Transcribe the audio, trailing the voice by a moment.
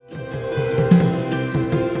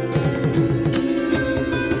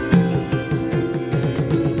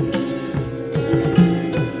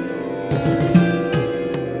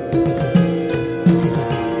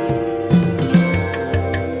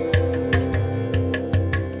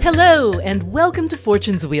Hello, and welcome to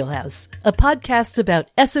Fortune's Wheelhouse, a podcast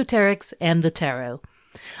about esoterics and the tarot.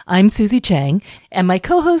 I'm Susie Chang, and my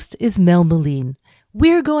co-host is Mel Moline.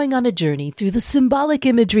 We're going on a journey through the symbolic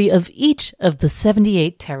imagery of each of the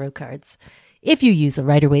 78 tarot cards. If you use a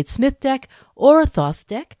Rider-Waite-Smith deck, or a Thoth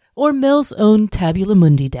deck, or Mel's own Tabula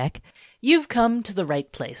Mundi deck, you've come to the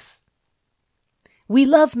right place. We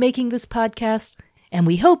love making this podcast, and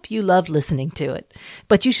we hope you love listening to it.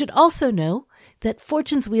 But you should also know that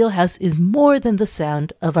Fortune's Wheelhouse is more than the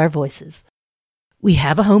sound of our voices. We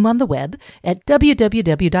have a home on the web at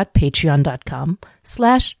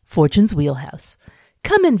www.patreon.com/Fortune's Wheelhouse.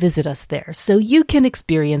 Come and visit us there so you can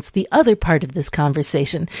experience the other part of this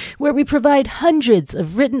conversation, where we provide hundreds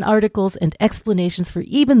of written articles and explanations for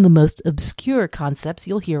even the most obscure concepts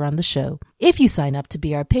you'll hear on the show. If you sign up to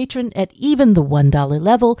be our patron at even the $1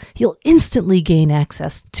 level, you'll instantly gain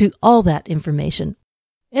access to all that information.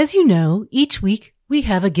 As you know, each week we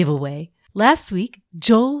have a giveaway. Last week,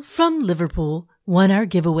 Joel from Liverpool won our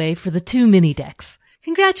giveaway for the 2 mini decks.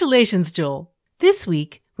 Congratulations, Joel. This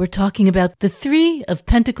week, we're talking about the 3 of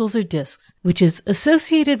Pentacles or Discs, which is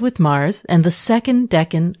associated with Mars and the second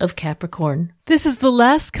decan of Capricorn. This is the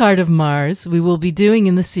last card of Mars we will be doing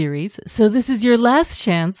in the series, so this is your last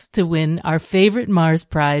chance to win our favorite Mars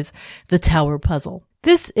prize, the Tower Puzzle.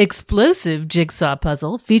 This explosive jigsaw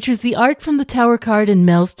puzzle features the art from the Tower card in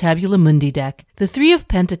Mel's Tabula Mundi deck. The 3 of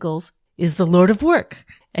Pentacles is the Lord of Work,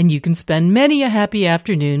 and you can spend many a happy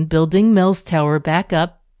afternoon building Mel's Tower back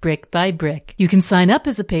up brick by brick. You can sign up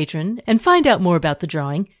as a patron and find out more about the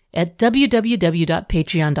drawing at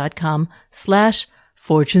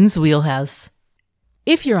www.patreon.com/Fortune's Wheelhouse.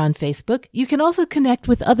 If you're on Facebook, you can also connect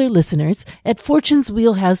with other listeners at Fortune's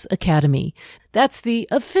Wheelhouse Academy. That's the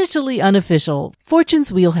officially unofficial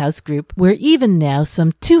Fortune's Wheelhouse group, where even now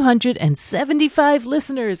some 275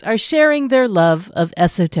 listeners are sharing their love of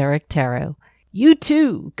esoteric tarot. You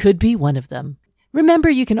too could be one of them. Remember,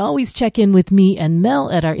 you can always check in with me and Mel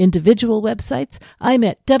at our individual websites. I'm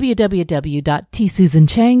at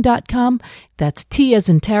www.tsusanchang.com. That's T as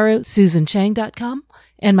in tarot, susanchang.com.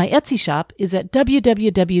 And my Etsy shop is at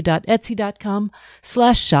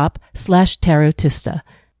www.etsy.com/shop/tarotista.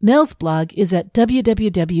 Mel's blog is at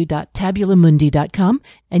www.tabulamundi.com,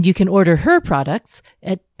 and you can order her products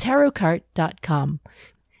at tarotcart.com.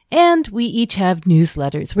 And we each have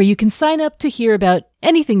newsletters where you can sign up to hear about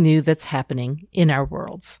anything new that's happening in our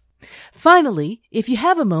worlds. Finally, if you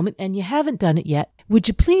have a moment and you haven't done it yet, would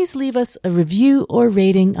you please leave us a review or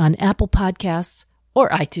rating on Apple Podcasts or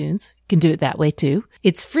iTunes? You can do it that way too.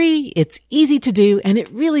 It's free, it's easy to do, and it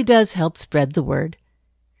really does help spread the word.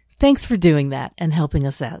 Thanks for doing that and helping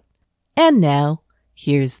us out. And now,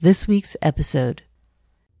 here's this week's episode.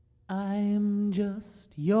 I'm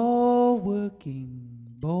just your working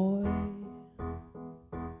boy.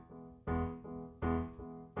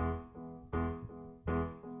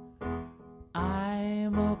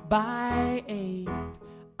 I'm a by 8.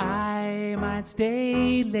 I might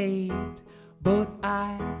stay late, but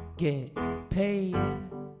I get paid.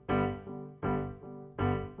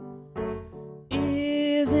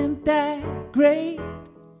 Isn't that great?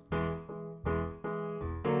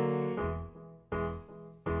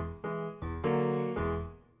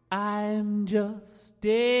 I'm just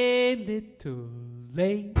a little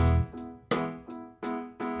late.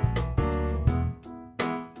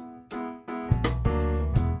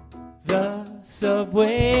 The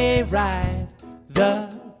subway ride, the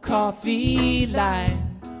coffee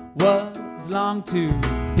line was long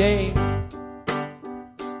today.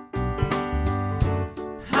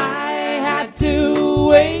 I had to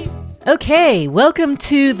wait. Okay, welcome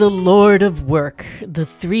to the Lord of Work, the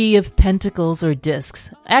 3 of Pentacles or Discs.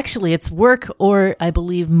 Actually, it's work or, I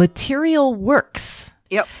believe, material works.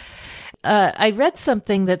 Yep. I read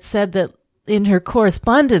something that said that in her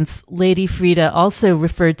correspondence, Lady Frida also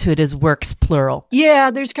referred to it as works, plural. Yeah,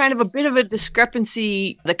 there's kind of a bit of a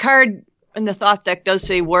discrepancy. The card in the Thoth deck does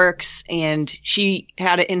say works, and she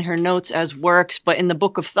had it in her notes as works, but in the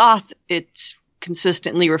Book of Thoth, it's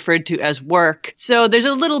consistently referred to as work. So there's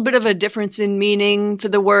a little bit of a difference in meaning for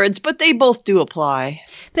the words, but they both do apply.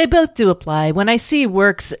 They both do apply. When I see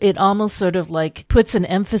works, it almost sort of like puts an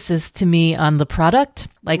emphasis to me on the product,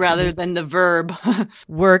 like rather than the verb.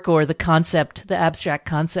 Work or the concept, the abstract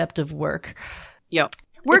concept of work. Yep.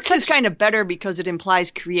 Works is kind of better because it implies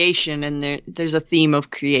creation, and there's a theme of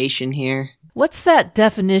creation here. What's that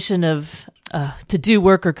definition of to do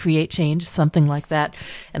work or create change, something like that?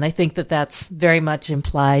 And I think that that's very much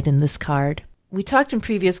implied in this card. We talked in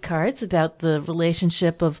previous cards about the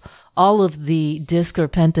relationship of all of the disc or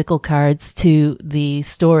pentacle cards to the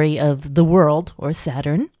story of the world or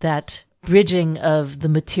Saturn, that bridging of the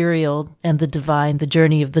material and the divine, the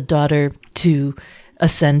journey of the daughter to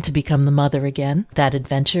ascend to become the mother again, that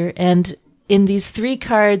adventure. And in these 3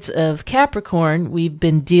 cards of Capricorn, we've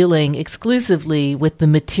been dealing exclusively with the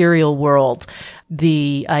material world.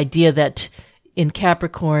 The idea that in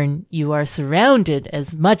Capricorn, you are surrounded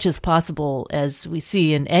as much as possible, as we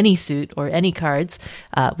see in any suit or any cards,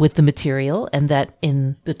 with the material, and that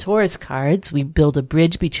in the Taurus cards, we build a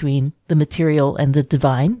bridge between the material and the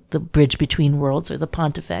divine, the bridge between worlds, or the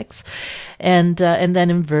Pontifex. And then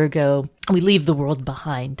in Virgo, we leave the world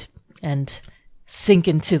behind and sink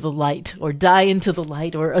into the light, or die into the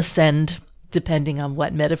light, or ascend, depending on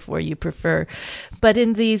what metaphor you prefer. But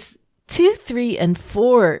in these 2, 3, and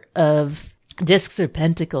 4 of Discs or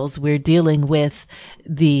Pentacles, we're dealing with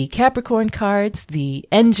the Capricorn cards, the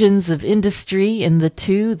engines of industry in the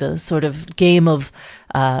 2, the sort of game of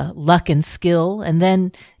luck and skill. And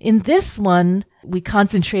then in this one, we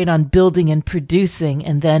concentrate on building and producing.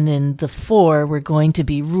 And then in the 4, we're going to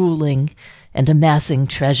be ruling and amassing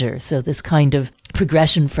treasure. So this kind of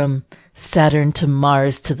progression from Saturn to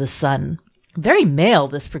Mars to the Sun. Very male,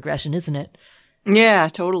 this progression, isn't it? Yeah,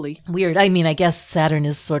 totally. Weird. I mean, I guess Saturn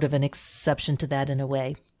is sort of an exception to that in a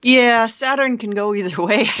way. Yeah, Saturn can go either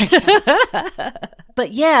way, I guess.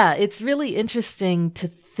 But yeah, it's really interesting to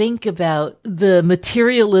think about the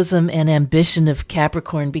materialism and ambition of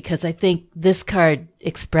Capricorn, because I think this card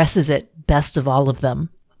expresses it best of all of them.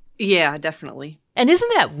 Yeah, definitely. And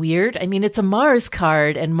isn't that weird? I mean, it's a Mars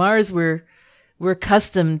card, and Mars we're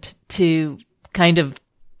accustomed to kind of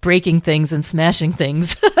breaking things and smashing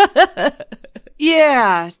things.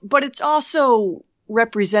 Yeah, but it's also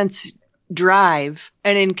represents drive.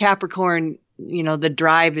 And in Capricorn, the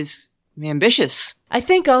drive is ambitious. I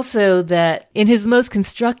think also that in his most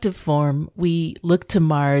constructive form, we look to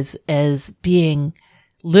Mars as being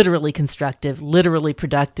literally constructive, literally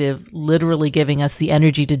productive, literally giving us the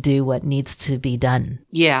energy to do what needs to be done.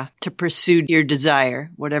 Yeah, to pursue your desire,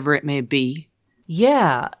 whatever it may be.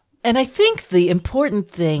 Yeah. And I think the important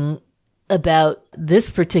thing about this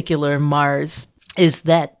particular Mars is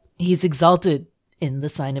that he's exalted in the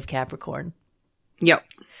sign of Capricorn. Yep.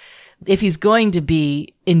 If he's going to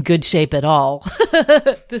be in good shape at all,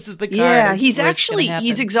 this is the card. Yeah, he's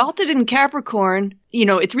exalted in Capricorn.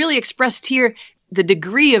 It's really expressed here. The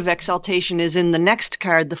degree of exaltation is in the next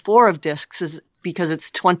card, the 4 of Discs, is because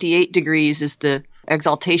it's 28 degrees is the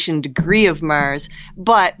exaltation degree of Mars.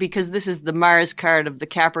 But because this is the Mars card of the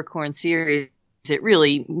Capricorn series, it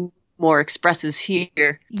really more expresses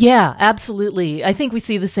here. Yeah, absolutely. I think we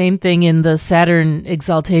see the same thing in the Saturn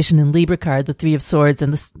exaltation in Libra card, the 3 of Swords,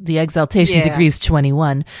 and the exaltation degree is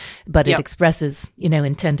 21, but it expresses,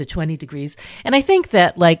 in 10 to 20 degrees. And I think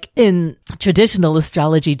that, like in traditional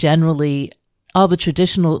astrology generally, all the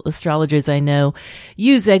traditional astrologers I know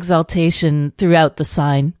use exaltation throughout the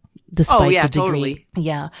sign, despite the degree. Totally.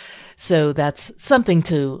 Yeah. So that's something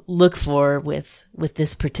to look for with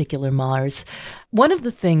this particular Mars. One of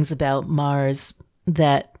the things about Mars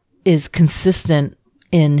that is consistent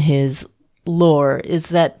in his lore is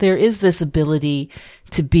that there is this ability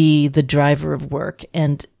to be the driver of work.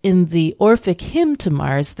 And in the Orphic hymn to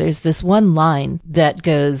Mars, there's this one line that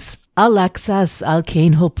goes, Alaxas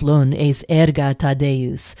alkein hoplon eis erga ta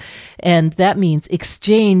deus. And that means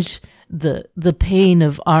exchange the pain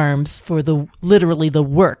of arms for literally the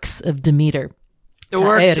works of Demeter. The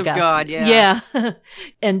works of God, yeah. Yeah.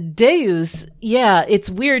 And Deus, it's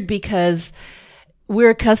weird because we're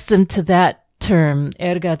accustomed to that term,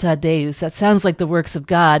 erga ta Deus. That sounds like the works of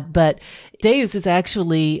God, but Deus is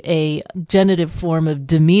actually a genitive form of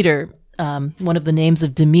Demeter, one of the names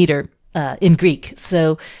of Demeter. In Greek.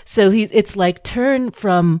 So it's like turn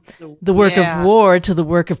from the work of war to the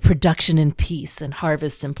work of production and peace and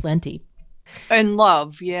harvest and plenty. And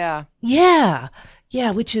love, yeah. Yeah.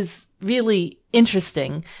 Yeah, which is really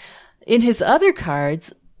interesting. In his other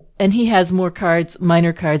cards, and he has more cards,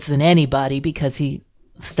 minor cards than anybody because he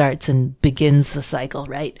starts and begins the cycle,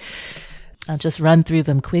 right? I'll just run through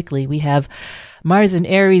them quickly. We have Mars and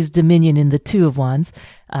Aries dominion in the 2 of Wands,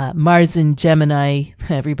 Mars in Gemini,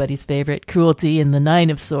 everybody's favorite, cruelty in the 9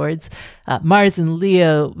 of Swords, Mars in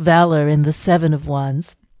Leo, valor in the 7 of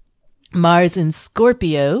Wands, Mars in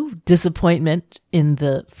Scorpio, disappointment in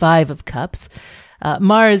the 5 of Cups,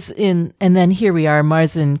 and then here we are,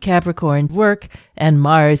 Mars in Capricorn, work, and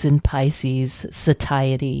Mars in Pisces,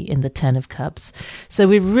 satiety in the 10 of Cups. So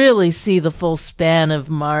we really see the full span of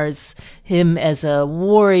Mars, him as a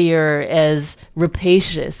warrior, as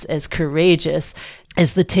rapacious, as courageous,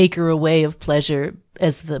 as the taker away of pleasure,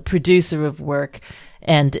 as the producer of work,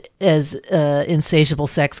 and as insatiable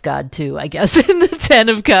sex god too, I guess, in the Ten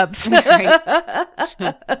of Cups.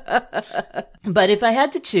 But if I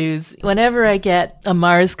had to choose, whenever I get a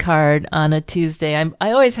Mars card on a Tuesday,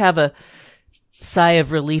 I always have a sigh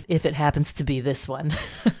of relief if it happens to be this one.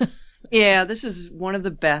 Yeah, this is one of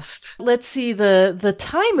the best. Let's see, the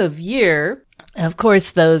time of year. Of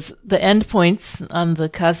course, the endpoints on the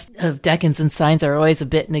cusp of decans and signs are always a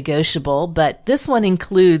bit negotiable, but this one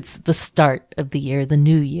includes the start of the year, the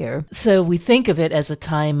new year. So we think of it as a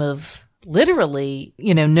time of literally,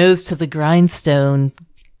 nose to the grindstone,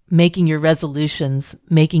 making your resolutions,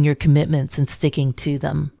 making your commitments and sticking to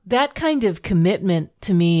them. That kind of commitment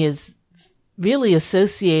to me is really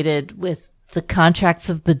associated with the contracts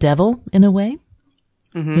of the devil in a way.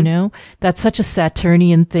 Mm-hmm. That's such a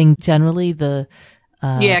Saturnian thing generally.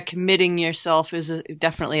 Committing yourself is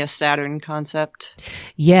definitely a Saturn concept.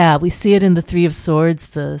 Yeah, we see it in the Three of Swords,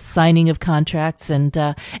 the signing of contracts. And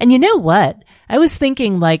you know what? I was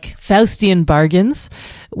thinking like Faustian bargains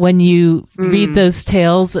when you read those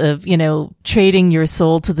tales of, trading your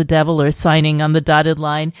soul to the devil or signing on the dotted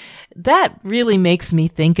line. That really makes me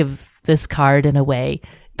think of this card in a way.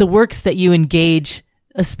 The works that you engage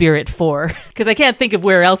a spirit for, because I can't think of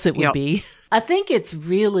where else it would be. I think it's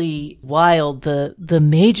really wild, the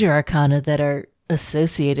major arcana that are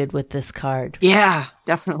associated with this card. Yeah,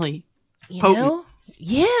 definitely. Potent.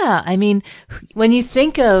 Yeah. I mean, when you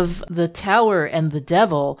think of the Tower and the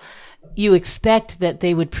Devil, you expect that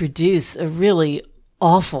they would produce a really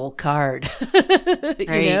awful card.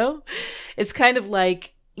 Right. It's kind of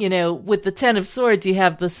like, with the Ten of Swords, you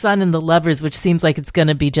have the Sun and the Lovers, which seems like it's going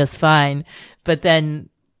to be just fine. But then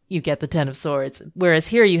you get the Ten of Swords. Whereas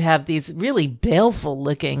here you have these really baleful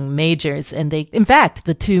looking majors. And in fact,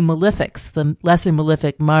 the two malefics, the lesser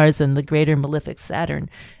malefic Mars and the greater malefic Saturn.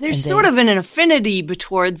 There's sort of an affinity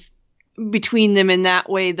between them in that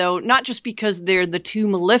way, though. Not just because they're the two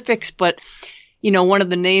malefics, but, one of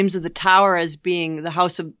the names of the tower as being the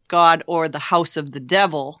house of God or the house of the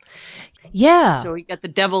devil. Yeah. So he got the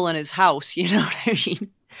devil in his house, you know what I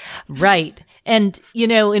mean? Right. And,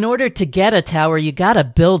 in order to get a tower, you got to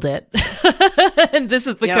build it. And this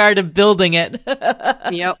is the card of building it.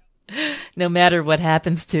 Yep. No matter what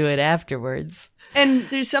happens to it afterwards. And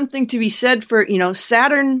there's something to be said for,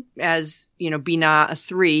 Saturn as, Binah, a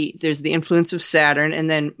 3. There's the influence of Saturn. And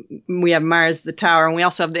then we have Mars, the tower. And we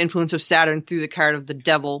also have the influence of Saturn through the card of the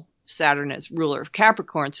devil, Saturn as ruler of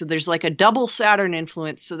Capricorn. So there's like a double Saturn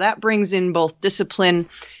influence. So that brings in both discipline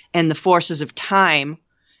and the forces of time.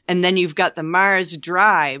 And then you've got the Mars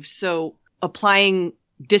drive. So applying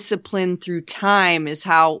discipline through time is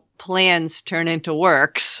how plans turn into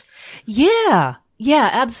works. Yeah. Yeah,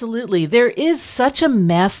 absolutely. There is such a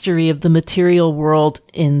mastery of the material world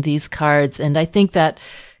in these cards. And I think that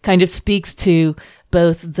kind of speaks to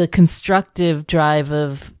both the constructive drive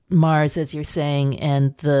of Mars, as you're saying,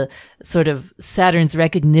 and the sort of Saturn's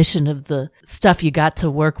recognition of the stuff you got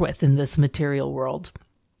to work with in this material world,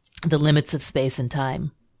 the limits of space and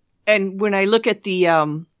time. And when I look at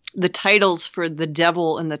the titles for the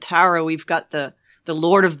devil and the tower, we've got the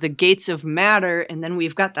Lord of the Gates of Matter, and then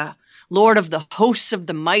we've got the Lord of the Hosts of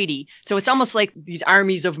the Mighty. So it's almost like these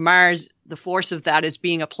armies of Mars, the force of that is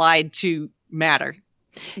being applied to matter.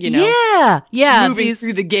 Yeah. Moving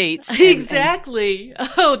through the gates. Exactly.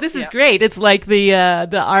 This is great. It's like the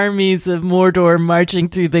armies of Mordor marching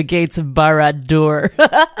through the gates of Barad-dûr.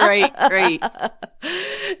 Right.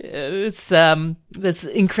 It's this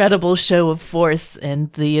incredible show of force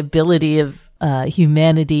and the ability of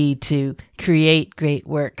humanity to create great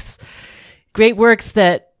works. Great works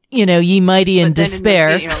that, ye mighty in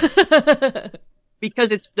despair.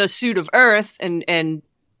 Because it's the suit of earth and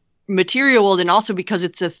material world, and also because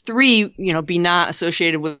it's a 3, Binah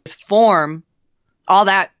associated with form, all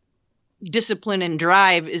that discipline and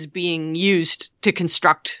drive is being used to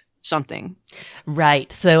construct something. Right.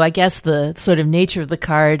 So I guess the sort of nature of the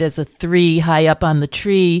card as a 3 high up on the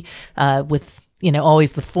tree, with,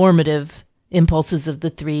 always the formative impulses of the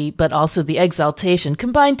 3, but also the exaltation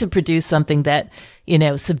combined to produce something that,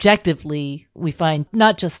 subjectively we find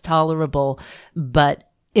not just tolerable, but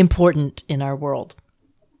important in our world.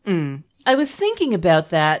 Mm. I was thinking about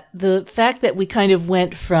that, the fact that we kind of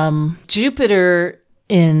went from Jupiter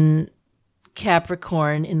in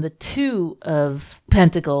Capricorn in the 2 of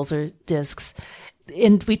Pentacles or discs,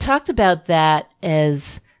 and we talked about that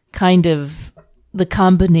as kind of the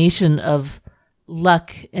combination of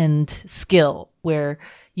luck and skill, where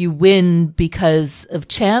you win because of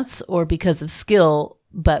chance or because of skill,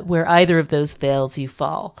 but where either of those fails, you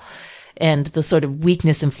fall. And the sort of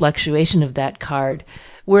weakness and fluctuation of that card.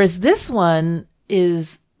 Whereas this one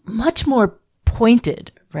is much more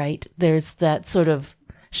pointed, right? There's that sort of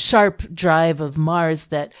sharp drive of Mars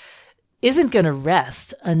that isn't going to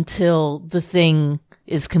rest until the thing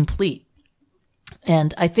is complete.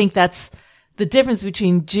 And I think that's the difference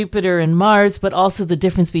between Jupiter and Mars, but also the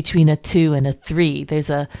difference between a 2 and a 3. There's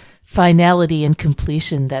a finality and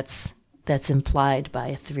completion that's implied by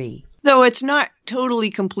a 3. Though it's not totally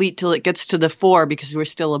complete till it gets to the 4 because we're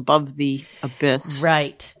still above the abyss.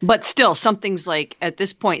 Right. But still, something's like, at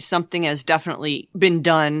this point, something has definitely been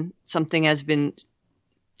done. Something has been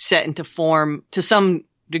set into form to some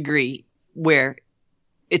degree where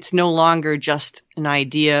it's no longer just an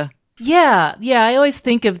idea. Yeah. I always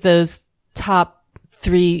think of those top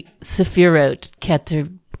 3 Sephirot,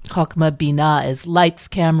 Keter, Chokmah, Binah, as lights,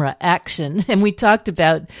 camera, action. And we talked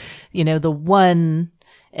about, the 1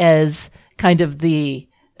 as kind of the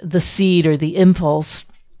seed or the impulse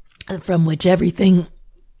from which everything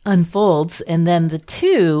unfolds. And then the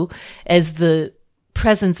 2 as the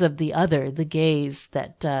presence of the other, the gaze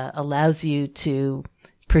that allows you to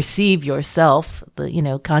perceive yourself,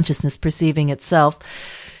 consciousness perceiving itself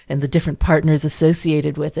and the different partners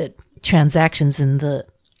associated with it, transactions in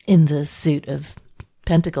the suit of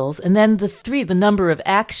Pentacles. And then the 3, the number of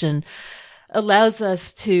action, allows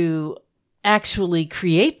us to actually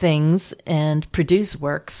create things and produce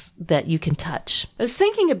works that you can touch. I was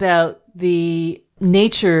thinking about the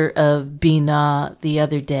nature of Binah the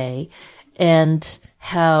other day and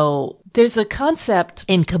how there's a concept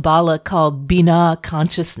in Kabbalah called Binah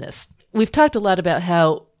consciousness. We've talked a lot about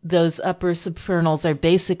how those upper supernals are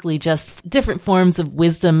basically just different forms of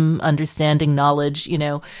wisdom, understanding, knowledge.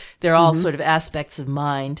 They're all sort of aspects of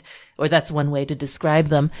mind, or that's one way to describe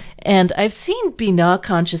them. And I've seen Binah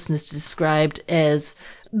consciousness described as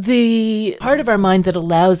the part of our mind that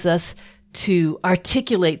allows us to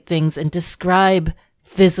articulate things and describe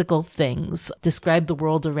physical things, describe the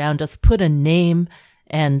world around us, put a name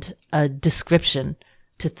and a description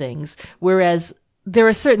to things. Whereas there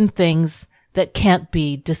are certain things that can't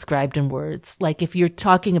be described in words. Like if you're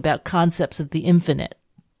talking about concepts of the infinite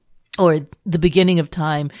or the beginning of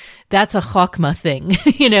time, that's a Chokmah thing.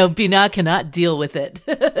 Binah cannot deal with it.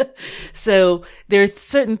 So there are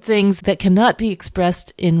certain things that cannot be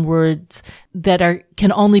expressed in words that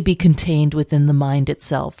can only be contained within the mind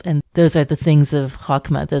itself. And those are the things of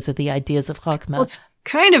Chokmah. Those are the ideas of Chokmah. Well, it's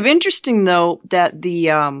kind of interesting though that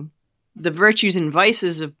the virtues and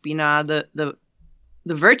vices of Binah,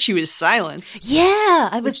 the virtue is silence. Yeah,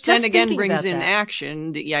 I was which just then again thinking brings about in that.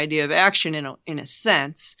 action, the idea of action in a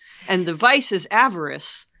sense. And the vice is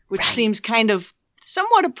avarice, which seems kind of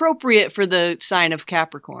somewhat appropriate for the sign of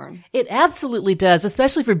Capricorn. It absolutely does,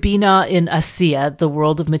 especially for Binah in Asiya, the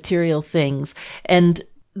world of material things. And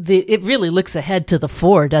it really looks ahead to the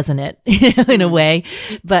 4, doesn't it? In a way.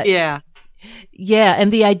 But yeah,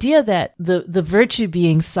 and the idea that the virtue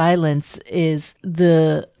being silence is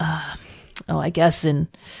I guess in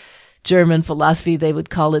German philosophy, they would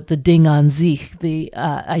call it the Ding an sich, the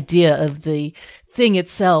idea of the thing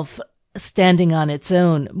itself standing on its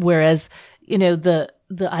own. Whereas, the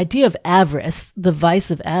idea of avarice, the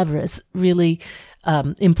vice of avarice, really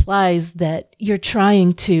implies that you're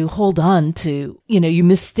trying to hold on to, you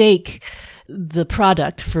mistake the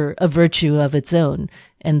product for a virtue of its own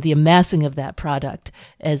and the amassing of that product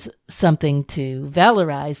as something to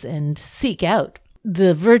valorize and seek out.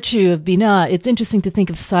 The virtue of Binah, it's interesting to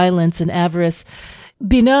think of silence and avarice.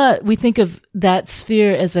 Binah, we think of that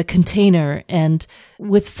sphere as a container, and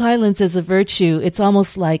with silence as a virtue, it's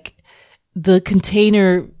almost like the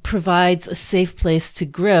container provides a safe place to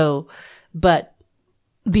grow, but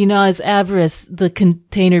Binah's avarice, the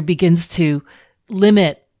container begins to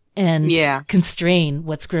limit and constrain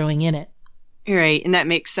what's growing in it. Right, and that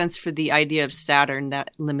makes sense for the idea of Saturn,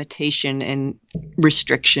 that limitation and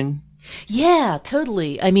restriction. Yeah,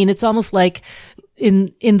 totally. I mean, it's almost like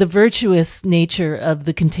in the virtuous nature of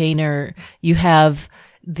the container, you have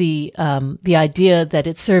the idea that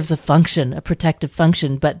it serves a function, a protective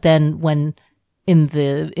function. But then when in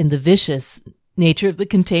the vicious nature of the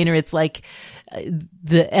container, it's like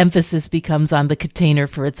the emphasis becomes on the container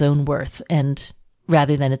for its own worth and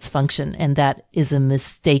rather than its function. And that is a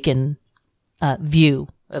mistaken view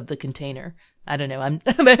of the container. I don't know.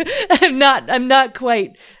 I'm not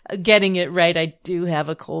quite getting it right. I do have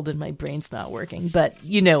a cold and my brain's not working, but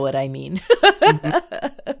you know what I mean.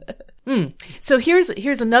 So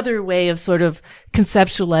here's another way of sort of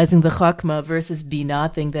conceptualizing the Chokmah versus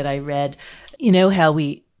Binah thing that I read. You know how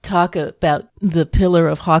we talk about the pillar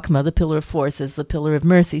of Chokmah, the pillar of force, as the pillar of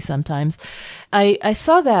mercy sometimes. I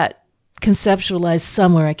saw that conceptualized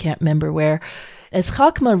somewhere, I can't remember where, as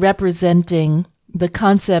Chokmah representing the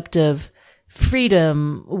concept of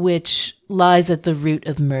freedom, which lies at the root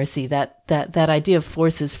of mercy. That idea of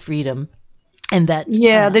force is freedom. And that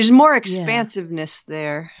there's more expansiveness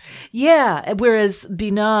there. Yeah, whereas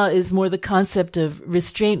Binah is more the concept of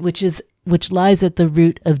restraint, which lies at the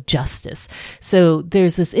root of justice. So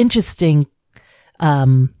there's this interesting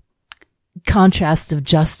contrast of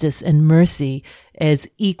justice and mercy as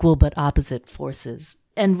equal but opposite forces.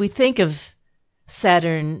 And we think of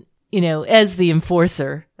Saturn, as the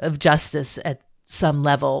enforcer of justice at some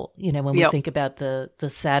level, when we think about the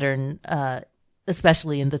Saturn,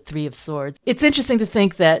 especially in the Three of Swords. It's interesting to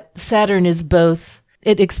think that Saturn is both,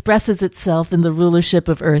 it expresses itself in the rulership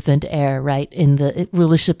of earth and air, right? In the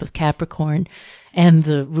rulership of Capricorn and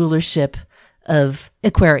the rulership of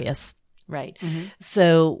Aquarius, right? Mm-hmm.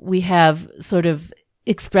 So we have sort of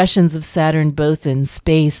expressions of Saturn both in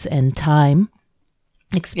space and time,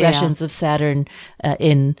 expressions of Saturn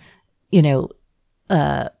in,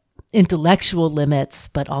 intellectual limits,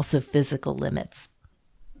 but also physical limits.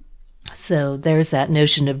 So there's that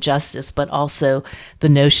notion of justice, but also the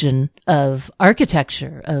notion of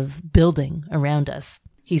architecture, of building around us.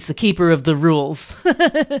 He's the keeper of the rules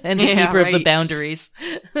and the keeper of the boundaries.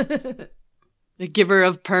 The giver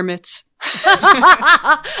of permits.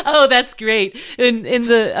 Oh, that's great. In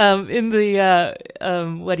the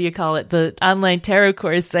what do you call it? The online tarot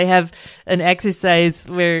course, I have an exercise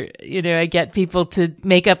where, I get people to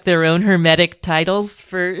make up their own hermetic titles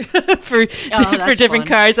for different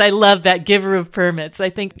cards. I love that, giver of permits. I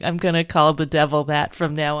think I'm going to call the devil that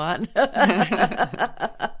from now on.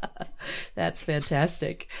 That's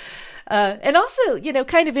fantastic. And also,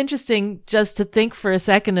 kind of interesting just to think for a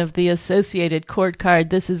second of the associated court card.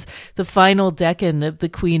 This is the final decan of the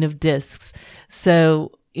Queen of Discs.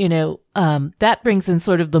 So, that brings in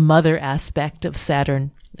sort of the mother aspect of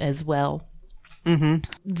Saturn as well. Mm-hmm.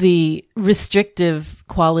 The restrictive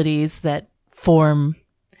qualities that form,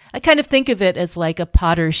 I kind of think of it as like a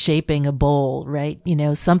potter shaping a bowl, right?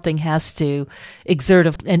 Something has to exert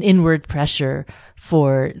an inward pressure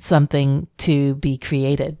for something to be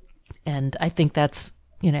created. And I think that's,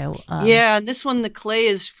 and this one, the clay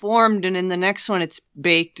is formed, and in the next one, it's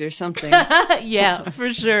baked or something. Yeah, for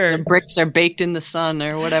sure. The bricks are baked in the sun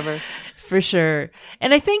or whatever. For sure.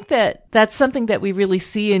 And I think that that's something that we really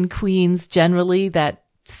see in queens generally, that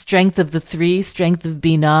strength of the three, strength of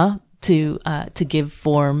Binah to give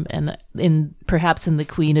form, and perhaps in the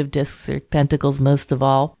Queen of Discs or Pentacles most of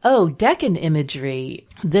all. Oh, decan imagery.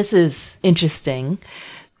 This is interesting.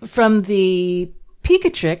 From the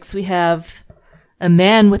Picatrix, we have a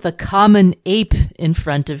man with a common ape in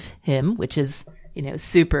front of him, which is,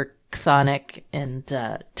 super chthonic and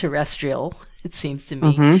terrestrial, it seems to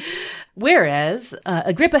me. Mm-hmm. Whereas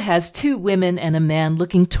Agrippa has two women and a man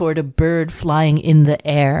looking toward a bird flying in the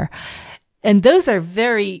air. And those are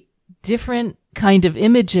very different kind of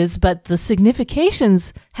images, but the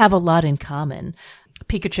significations have a lot in common.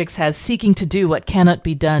 Picatrix has seeking to do what cannot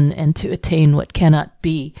be done and to attain what cannot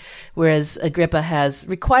be, whereas Agrippa has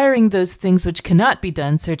requiring those things which cannot be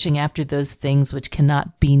done, searching after those things which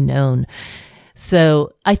cannot be known.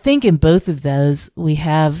 So I think in both of those, we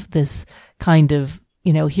have this kind of,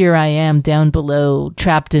 here I am down below,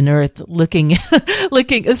 trapped in earth, looking,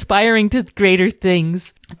 aspiring to greater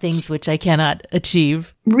things which I cannot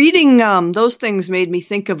achieve. Reading those things made me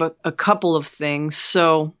think of a couple of things.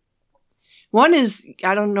 So one is,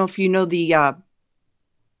 I don't know if you know the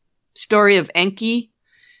story of Enki,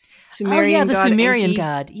 Sumerian god. Sumerian Enki.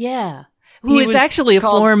 God, yeah. Who is actually a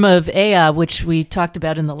form of Ea, which we talked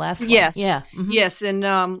about in the last one. Yes, yeah. Mm-hmm. Yes, and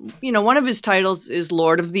one of his titles is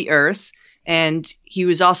Lord of the Earth, and he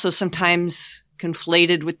was also sometimes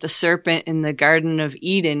conflated with the serpent in the Garden of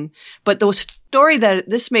Eden. But the story that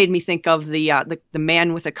this made me think of, the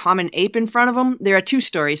man with a common ape in front of him, there are two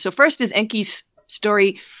stories. So first is Enki's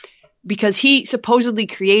story, because he supposedly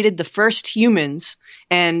created the first humans,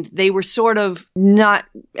 and they were sort of not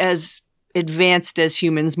as advanced as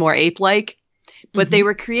humans, more ape-like, but they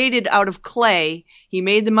were created out of clay. He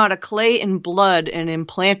made them out of clay and blood and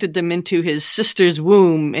implanted them into his sister's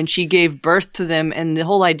womb, and she gave birth to them. And the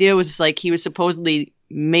whole idea was like he was supposedly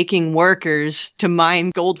making workers to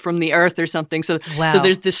mine gold from the earth or something. So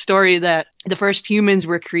there's this story that the first humans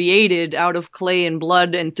were created out of clay and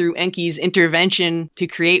blood, and through Enki's intervention to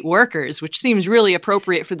create workers, which seems really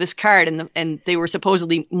appropriate for this card. And they were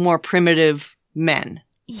supposedly more primitive men.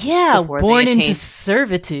 Yeah, born into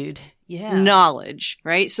servitude. Yeah. Knowledge,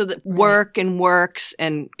 right? So that work and works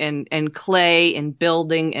and clay and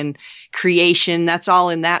building and creation, that's all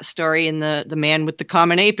in that story, in the man with the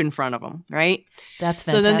common ape in front of him, right? That's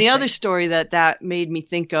fantastic. So then the other story that made me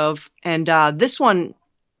think of, and this one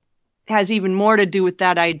has even more to do with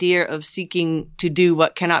that idea of seeking to do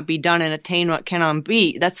what cannot be done and attain what cannot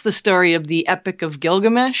be. That's the story of the Epic of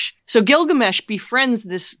Gilgamesh. So Gilgamesh befriends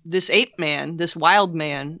this ape man, this wild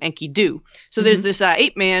man, Enkidu. So there's this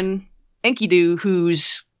ape man, Enkidu,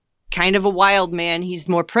 who's kind of a wild man. He's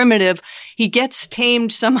more primitive. He gets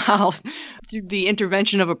tamed somehow through the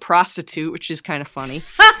intervention of a prostitute, which is kind of funny.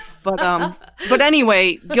 But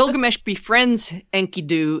anyway, Gilgamesh befriends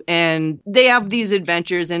Enkidu, and they have these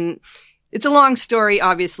adventures, and it's a long story,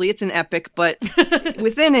 obviously. It's an epic, but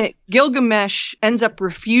within it, Gilgamesh ends up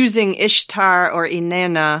refusing Ishtar or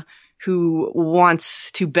Inanna, who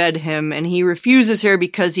wants to bed him, and he refuses her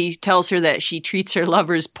because he tells her that she treats her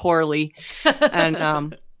lovers poorly.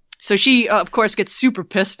 And so she, of course, gets super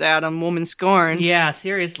pissed at him, woman scorn. Yeah,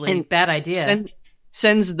 seriously. And bad idea.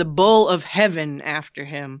 Sends the bull of heaven after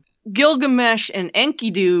him. Gilgamesh and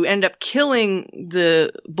Enkidu end up killing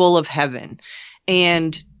the bull of heaven.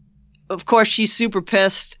 And of course, she's super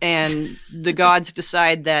pissed, and the gods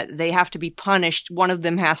decide that they have to be punished. One of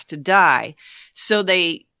them has to die. So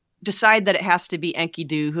they decide that it has to be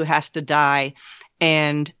Enkidu who has to die,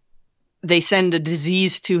 and they send a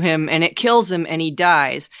disease to him, and it kills him, and he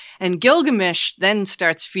dies. And Gilgamesh then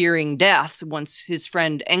starts fearing death once his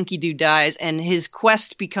friend Enkidu dies, and his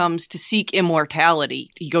quest becomes to seek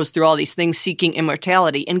immortality. He goes through all these things seeking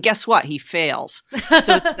immortality, and guess what? He fails.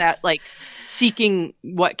 So it's that, like, seeking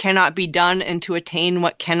what cannot be done and to attain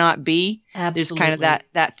what cannot be. Absolutely. There's kind of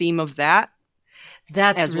that theme of that.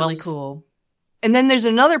 That's really cool. And then there's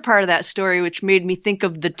another part of that story which made me think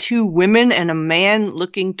of the two women and a man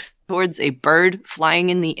looking towards a bird flying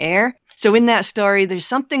in the air. So in that story, there's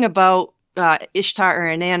something about Ishtar or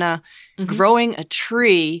Inanna growing a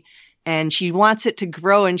tree, and she wants it to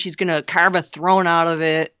grow, and she's going to carve a throne out of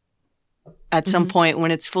it at some point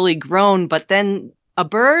when it's fully grown. But then a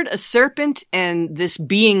bird, a serpent, and this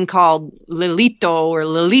being called Lilito or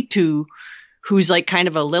Lilitu, who's like kind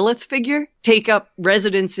of a Lilith figure, take up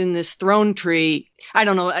residence in this throne tree. I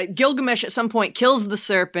don't know. Gilgamesh at some point kills the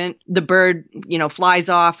serpent. The bird, flies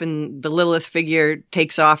off, and the Lilith figure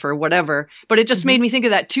takes off or whatever. But it just made me think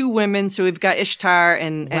of that. Two women. So we've got Ishtar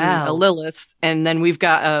and a Lilith, and then we've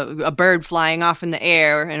got a bird flying off in the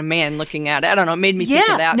air and a man looking at it. I don't know. It made me think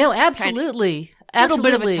of that. No, absolutely. A little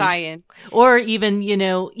bit of a tie-in. Or even,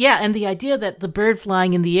 and the idea that the bird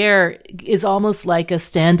flying in the air is almost like a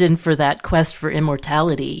stand-in for that quest for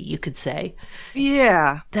immortality, you could say.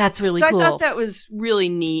 Yeah. That's really cool. I thought that was really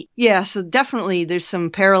neat. Yeah, so definitely there's some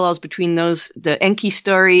parallels between the Enki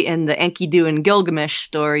story and the Enkidu and Gilgamesh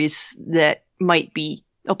stories that might be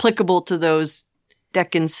applicable to those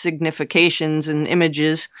Deccan significations and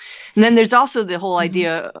images. And then there's also the whole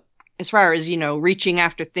idea, as far as, reaching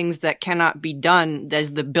after things that cannot be done,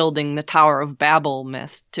 there's the building the Tower of Babel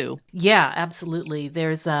myth, too. Yeah, absolutely.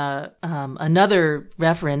 There's another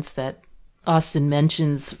reference that Austin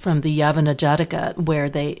mentions from the Yavana Jataka, where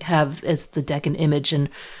they have as the Deccan image an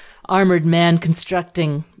armored man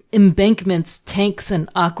constructing embankments, tanks, and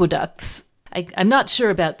aqueducts. I'm not sure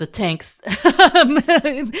about the tanks.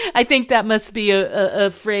 I think that must be a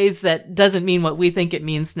phrase that doesn't mean what we think it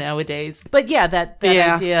means nowadays. But yeah, that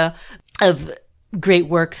idea of great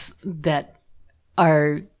works that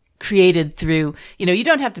are created through, you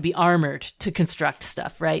don't have to be armored to construct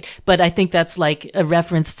stuff, right? But I think that's like a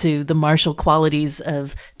reference to the martial qualities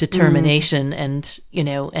of determination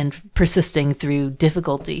and persisting through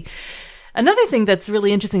difficulty. Another thing that's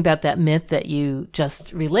really interesting about that myth that you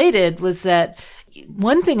just related was that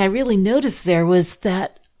one thing I really noticed there was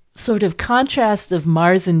that sort of contrast of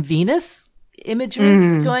Mars and Venus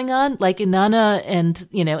imageries going on, like Inanna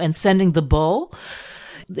and sending the bull.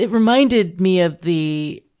 It reminded me of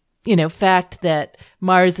the, fact that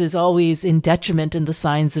Mars is always in detriment in the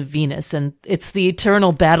signs of Venus, and it's the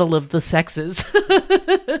eternal battle of the sexes.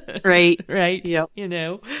 Right. Right. Yep.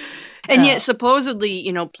 And yet,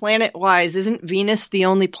 supposedly, planet-wise, isn't Venus the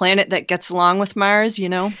only planet that gets along with Mars,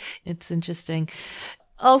 It's interesting.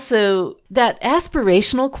 Also, that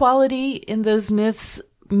aspirational quality in those myths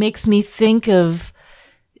makes me think of,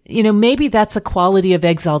 maybe that's a quality of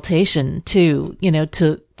exaltation, too,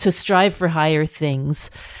 to strive for higher things.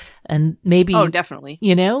 And maybe... Oh, definitely.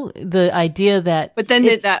 The idea that... But then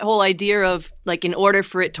that whole idea of, like, in order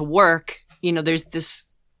for it to work, there's this...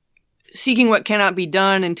 seeking what cannot be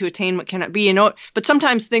done and to attain what cannot be, but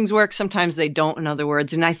sometimes things work, sometimes they don't, in other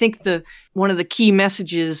words. And I think one of the key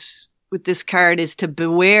messages with this card is to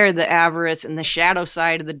beware the avarice and the shadow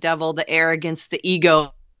side of the devil, the arrogance, the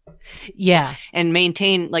ego. Yeah. And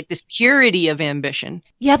maintain like this purity of ambition.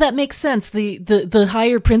 Yeah, that makes sense. The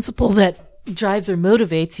higher principle that drives or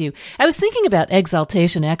motivates you. I was thinking about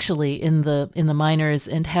exaltation actually in the minors,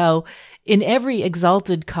 and how in every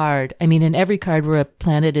exalted card, in every card where a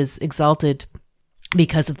planet is exalted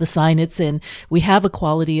because of the sign it's in, we have a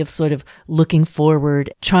quality of sort of looking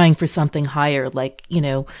forward, trying for something higher, like,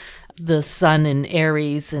 the sun in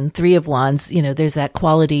Aries and Three of Wands, there's that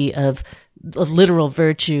quality of literal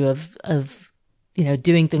virtue of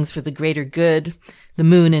doing things for the greater good. The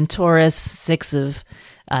moon in Taurus, Six of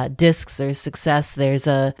discs or success. There's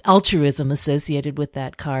a altruism associated with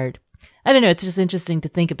that card. I don't know. It's just interesting to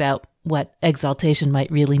think about what exaltation might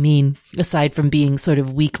really mean, aside from being sort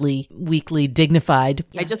of weakly dignified.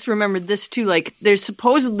 I just remembered this too. Like, there's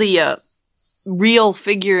supposedly a real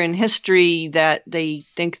figure in history that they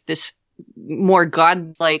think this more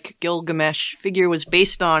godlike Gilgamesh figure was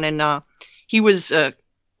based on, and he was a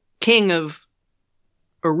king of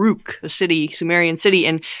Uruk, a city, Sumerian city,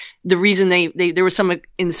 and the reason there was some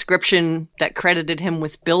inscription that credited him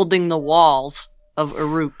with building the walls of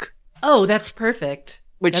Uruk. Oh, that's perfect.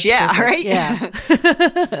 Which, that's perfect. Right?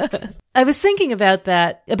 Yeah. I was thinking about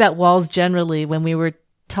that, about walls generally, when we were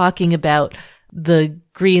talking about the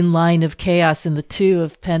green line of chaos in the Two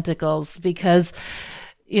of Pentacles, because,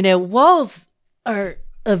 walls are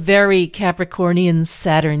a very Capricornian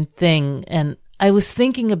Saturn thing. And I was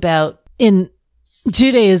thinking about, in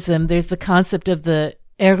Judaism, there's the concept of the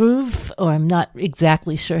Eruv, or I'm not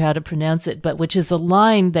exactly sure how to pronounce it, but which is a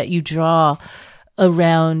line that you draw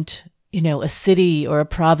around, a city or a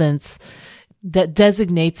province that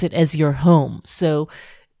designates it as your home. So,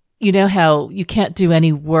 how you can't do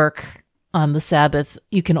any work on the Sabbath,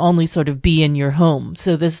 you can only sort of be in your home.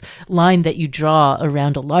 So this line that you draw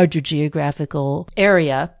around a larger geographical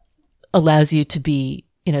area allows you to be,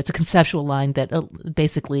 it's a conceptual line that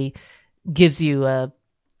basically gives you a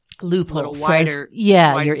loophole. A little wider.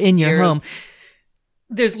 Wider, you're in your home.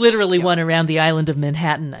 There's literally one around the island of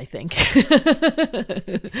Manhattan, I think.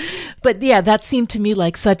 But yeah, that seemed to me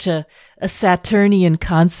like such a Saturnian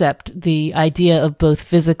concept, the idea of both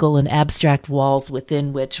physical and abstract walls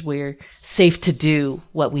within which we're safe to do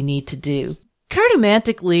what we need to do.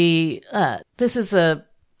 Cartomantically, this is a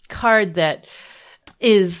card that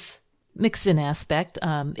is mixed in aspect.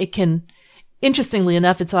 It can, interestingly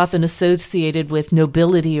enough, it's often associated with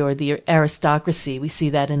nobility or the aristocracy. We see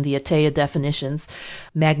that in the Atea definitions.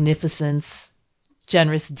 Magnificence,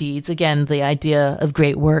 generous deeds. Again, the idea of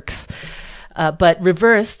great works. But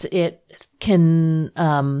reversed, it can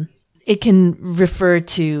refer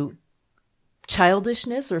to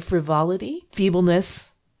childishness or frivolity,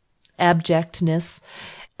 feebleness, abjectness.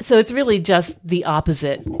 So it's really just the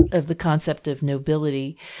opposite of the concept of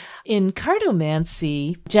nobility. In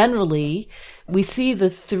cartomancy, generally, we see the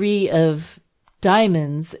Three of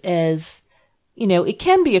Diamonds as, it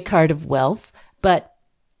can be a card of wealth, but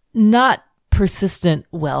not persistent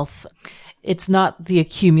wealth. It's not the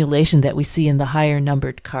accumulation that we see in the higher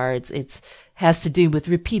numbered cards. It's has to do with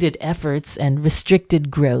repeated efforts and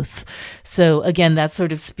restricted growth. So again, that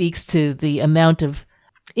sort of speaks to the amount of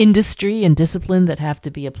industry and discipline that have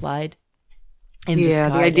to be applied in this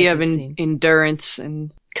card. The idea of endurance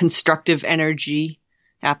and constructive energy,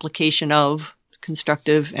 application of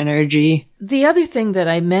constructive energy. The other thing that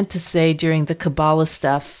I meant to say during the Kabbalah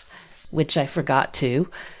stuff, which I forgot to,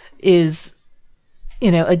 is,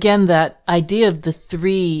 again, that idea of the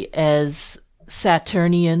three as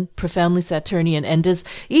Saturnian, profoundly Saturnian, and as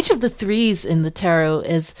each of the threes in the tarot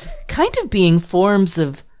as kind of being forms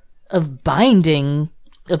of binding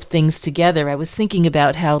of things together. I was thinking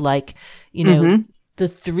about how, like, the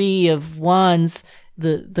Three of Wands,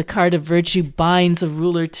 the card of virtue binds a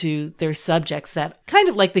ruler to their subjects, that kind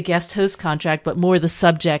of like the guest host contract, but more the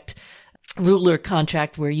subject ruler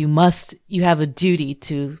contract where you have a duty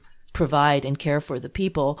to provide and care for the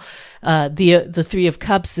people. The Three of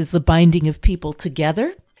Cups is the binding of people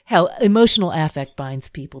together, how emotional affect binds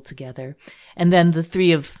people together. And then the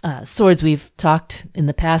Three of Swords, we've talked in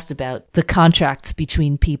the past about the contracts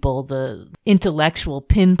between people, the intellectual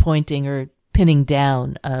pinpointing or pinning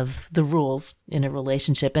down of the rules in a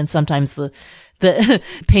relationship, and sometimes the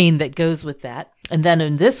pain that goes with that. And then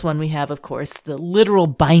in this one, we have, of course, the literal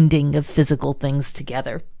binding of physical things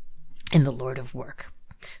together in the Lord of Work.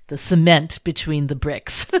 The cement between the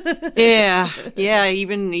bricks. Yeah.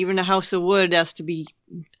 Even a house of wood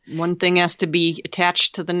one thing has to be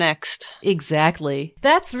attached to the next. Exactly.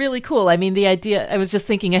 That's really cool. I mean, the idea, I was just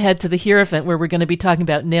thinking ahead to the Hierophant, where we're going to be talking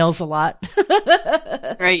about nails a lot.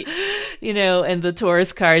 Right. And the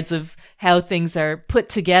Taurus cards of how things are put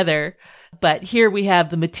together. But here we have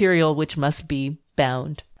the material which must be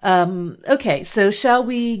bound. Okay, so shall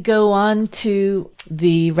we go on to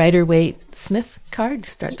the Rider-Waite-Smith card?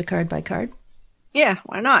 Start the card by card? Yeah,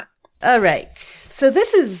 why not? All right. So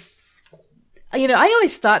this is, I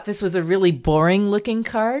always thought this was a really boring looking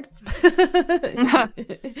card.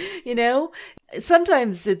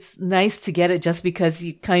 Sometimes it's nice to get it just because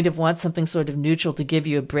you kind of want something sort of neutral to give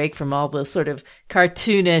you a break from all the sort of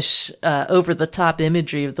cartoonish, over the top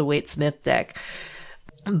imagery of the Waite-Smith deck.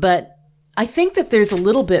 But I think that there's a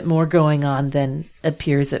little bit more going on than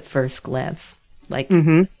appears at first glance,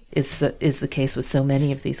 is the case with so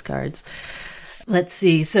many of these cards. Let's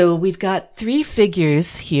see. So we've got 3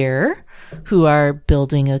 figures here who are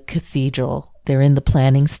building a cathedral. They're in the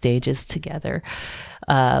planning stages together.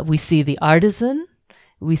 We see the artisan,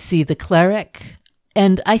 we see the cleric,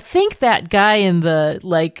 and I think that guy in the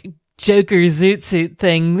Joker zoot suit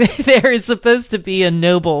thing there is supposed to be a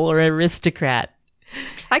noble or aristocrat.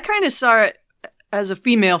 I kind of saw it as a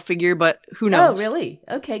female figure, but who knows? Oh, really?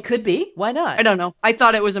 Okay, could be. Why not? I don't know. I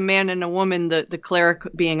thought it was a man and a woman, the cleric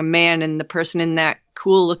being a man and the person in that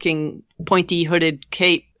cool-looking pointy hooded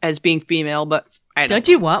cape as being female, but I don't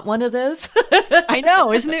you want one of those? I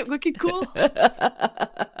know. Isn't it wicked cool? Should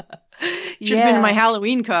have been in my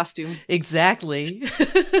Halloween costume. Exactly.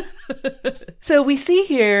 So we see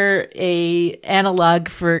here a analog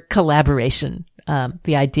for collaboration.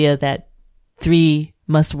 The idea that 3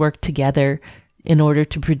 must work together in order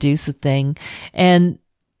to produce a thing. And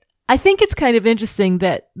I think it's kind of interesting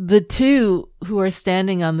that the 2 who are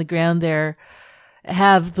standing on the ground there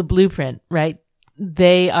have the blueprint, right?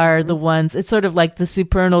 They are the ones, it's sort of like the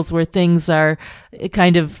supernals where things are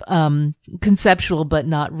kind of conceptual but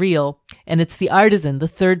not real. And it's the artisan, the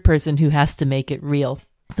third person, who has to make it real,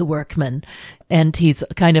 the workman. And he's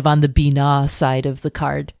kind of on the Binah side of the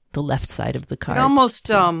card, the left side of the card. It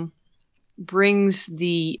almost brings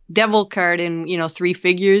the devil card in, 3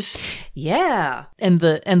 figures. Yeah. And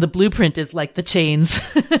the blueprint is like the chains,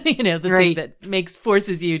 the right. thing that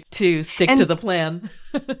forces you to stick to the plan.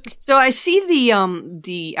 So I see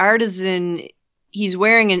the artisan, he's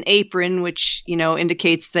wearing an apron, which,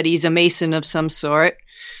 indicates that he's a mason of some sort.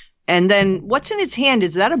 And then what's in his hand?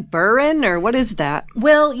 Is that a burin or what is that?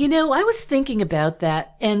 Well, I was thinking about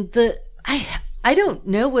that, and I don't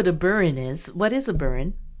know what a burin is. What is a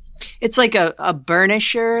burin? It's like a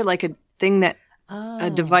burnisher, like a thing that,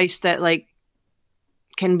 a device that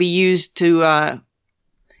can be used to,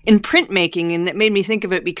 in printmaking. And it made me think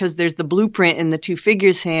of it because there's the blueprint in the 2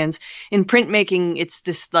 figures' hands. In printmaking, it's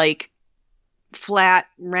this flat,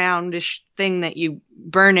 roundish thing that you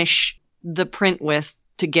burnish the print with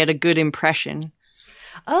to get a good impression.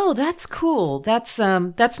 Oh, that's cool. That's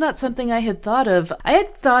not something I had thought of. I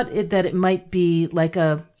had thought that it might be like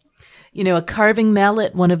a carving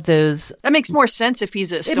mallet, one of those. That makes more sense if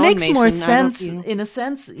he's a stonemason. It makes more sense in a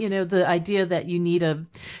sense, the idea that you need a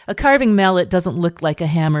carving mallet doesn't look like a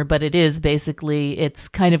hammer, but it is basically, it's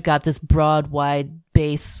kind of got this broad, wide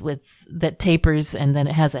base that tapers, and then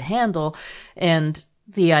it has a handle. And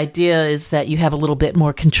the idea is that you have a little bit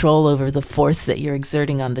more control over the force that you're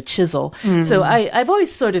exerting on the chisel. Mm-hmm. So I've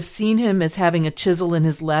always sort of seen him as having a chisel in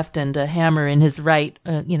his left and a hammer in his right,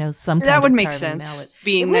 some kind that of would make carving sense, mallet.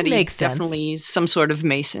 Being that he definitely is some sort of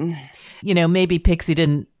mason. Maybe Pixie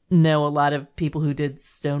didn't know a lot of people who did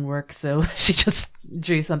stonework, so she just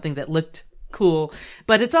drew something that looked cool.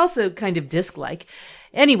 But it's also kind of disc-like.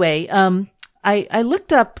 Anyway, I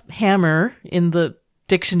looked up hammer in the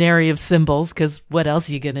dictionary of symbols, because what else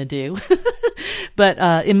are you going to do? But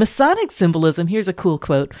in Masonic symbolism, here's a cool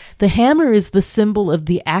quote. The hammer is the symbol of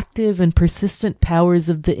the active and persistent powers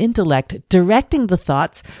of the intellect, directing the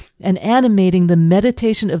thoughts and animating the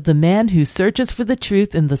meditation of the man who searches for the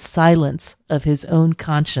truth in the silence of his own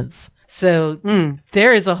conscience. So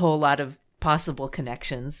there is a whole lot of possible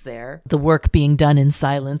connections there. The work being done in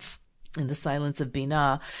silence, in the silence of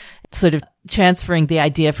Binah, sort of transferring the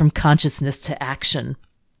idea from consciousness to action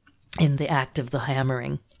in the act of the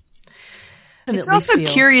hammering. It's also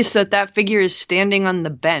curious that figure is standing on the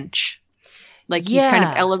bench. He's kind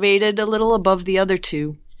of elevated a little above the other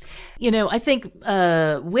 2. I think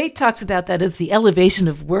Waite talks about that as the elevation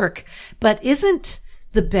of work, but isn't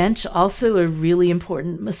the bench also a really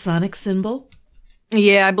important Masonic symbol?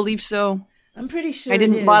 Yeah, I believe so. I'm pretty sure I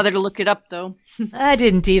didn't bother to look it up, though. I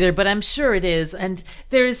didn't either, but I'm sure it is. And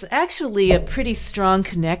there's actually a pretty strong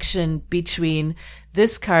connection between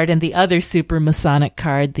this card and the other super Masonic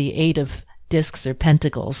card, the 8 of discs or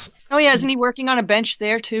pentacles. Oh, yeah. Isn't he working on a bench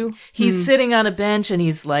there, too? He's sitting on a bench and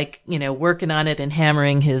he's working on it and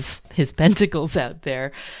hammering his pentacles out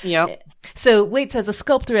there. Yep. So Waite says, a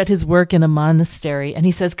sculptor at his work in a monastery, and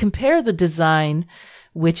he says, compare the design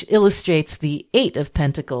which illustrates the 8 of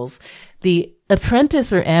Pentacles. The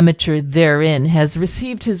apprentice or amateur therein has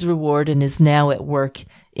received his reward and is now at work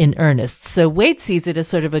in earnest. So Waite sees it as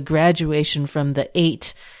sort of a graduation from the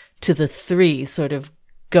 8 to the 3, sort of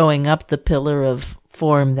going up the pillar of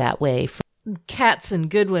form that way. Katz and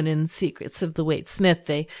Goodwin in Secrets of the Waite Smith,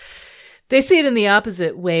 they see it in the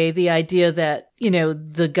opposite way, the idea that,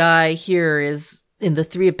 the guy here is in the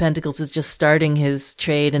 3 of Pentacles is just starting his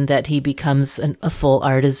trade and that he becomes a full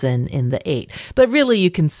artisan in the 8. But really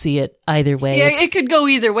you can see it either way. Yeah, it could go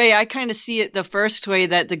either way. I kind of see it the first way,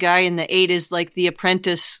 that the guy in the 8 is like the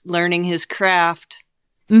apprentice learning his craft.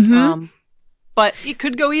 Mm-hmm. But it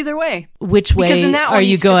could go either way. Which way because in that are one,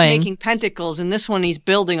 you he's going? Just making pentacles. In this one, he's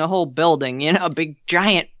building a whole building, a big,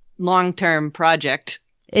 giant, long-term project.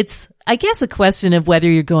 It's, I guess, a question of whether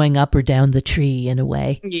you're going up or down the tree in a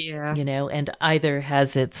way. Yeah. And either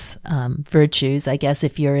has its virtues. I guess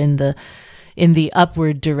if you're in the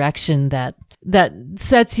upward direction that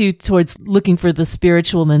sets you towards looking for the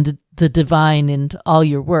spiritual and the divine in all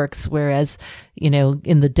your works, whereas,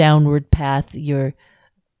 in the downward path, you're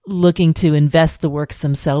looking to invest the works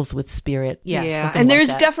themselves with spirit. Yeah. And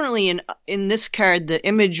there's definitely in this card, the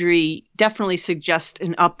imagery definitely suggests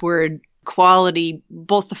an upward quality,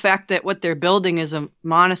 both the fact that what they're building is a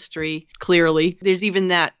monastery, clearly. There's even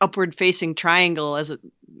that upward facing triangle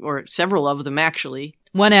or several of them actually.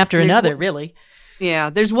 One after another, really.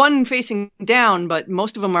 Yeah, there's one facing down, but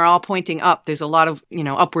most of them are all pointing up. There's a lot of,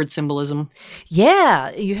 upward symbolism.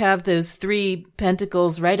 Yeah, you have those 3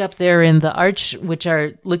 pentacles right up there in the arch, which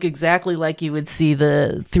look exactly like you would see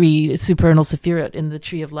the 3 supernal sephirot in the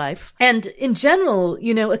Tree of Life. And in general,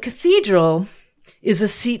 a cathedral is a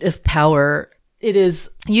seat of power. It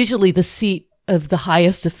is usually the seat of the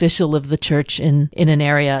highest official of the church in an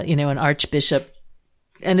area, an archbishop.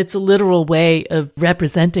 And it's a literal way of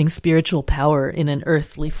representing spiritual power in an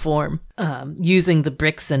earthly form, using the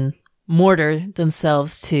bricks and mortar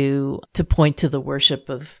themselves to point to the worship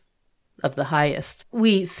of the highest.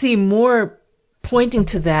 We see more pointing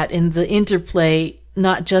to that in the interplay,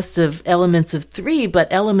 not just of elements of 3, but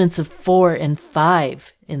elements of 4 and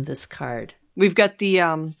 5 in this card. We've got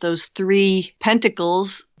those 3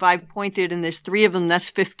 pentacles, 5 pointed, and there's 3 of them. That's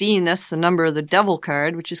 15. That's the number of the devil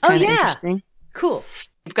card, which is kind of interesting. Cool.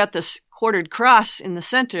 We've got this quartered cross in the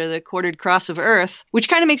center, the quartered cross of Earth, which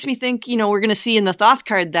kind of makes me think, we're going to see in the Thoth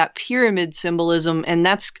card that pyramid symbolism, and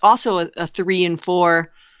that's also a 3 and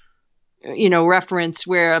 4, reference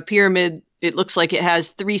where a pyramid, it looks like it has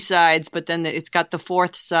 3 sides, but then it's got the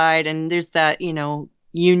 4th side, and there's that,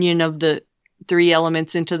 union of the 3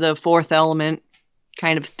 elements into the 4th element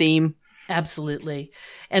kind of theme. Absolutely.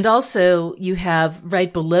 And also you have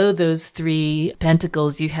right below those 3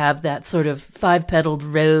 pentacles, you have that sort of 5-petaled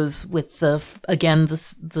rose with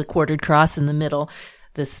the quartered cross in the middle,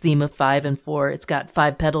 this theme of 5 and 4. It's got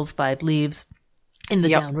 5 petals, 5 leaves in the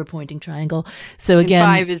downward pointing triangle. So again,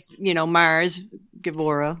 and 5 is, Mars,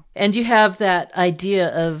 Gevora. And you have that idea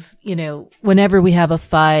of, whenever we have a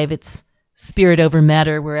 5, it's spirit over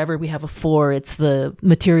matter. Wherever we have a 4, it's the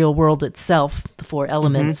material world itself, the 4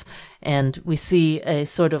 elements. Mm-hmm. And we see a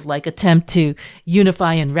sort of like attempt to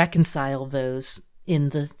unify and reconcile those in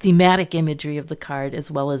the thematic imagery of the card as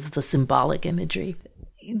well as the symbolic imagery.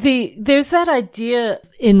 There's that idea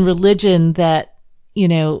in religion that,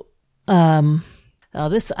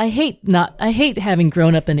 I hate having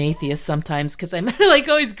grown up an atheist sometimes because I'm like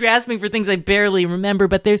always grasping for things I barely remember.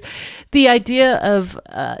 But there's the idea of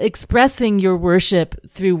expressing your worship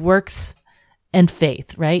through works and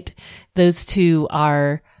faith, right? Those 2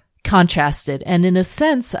 are contrasted. And in a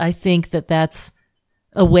sense, I think that that's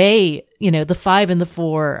a way, the 5 and the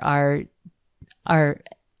 4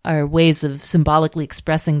 are ways of symbolically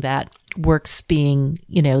expressing that, works being,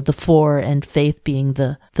 the 4 and faith being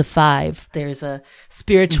the 5. There's a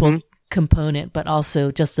spiritual component, but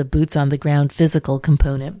also just a boots on the ground physical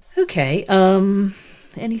component. Okay.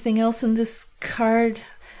 Anything else in this card?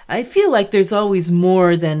 I feel like there's always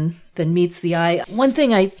more than meets the eye. One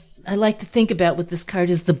thing I like to think about with this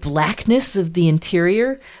card is the blackness of the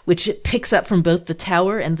interior, which it picks up from both the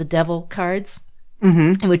Tower and the Devil cards.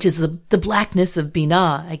 Mm-hmm. Which is the blackness of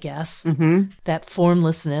Binah, I guess. Mm-hmm. That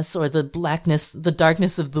formlessness or the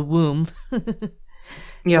darkness of the womb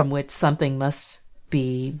from which something must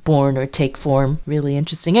be born or take form. Really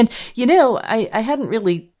interesting. And, I hadn't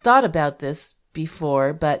really thought about this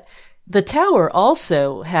before, but the Tower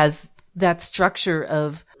also has that structure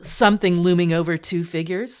of something looming over 2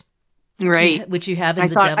 figures. Right. Which you have in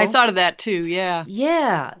the Devil. I thought of that too, yeah.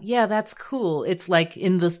 Yeah, that's cool. It's like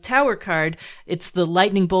in this Tower card, it's the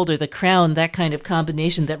lightning bolt or the crown, that kind of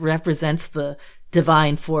combination that represents the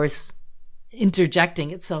divine force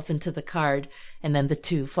interjecting itself into the card, and then the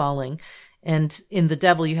 2 falling. And in the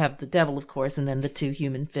devil, you have the devil, of course, and then the 2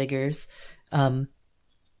 human figures.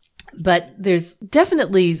 But there's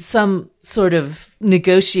definitely some sort of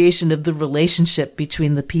negotiation of the relationship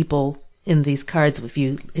between the people in these cards if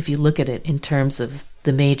you look at it in terms of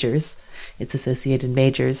the majors, its associated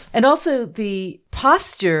majors. And also the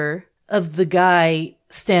posture of the guy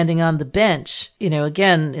standing on the bench,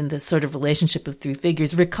 again, in this sort of relationship of 3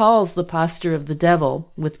 figures, recalls the posture of the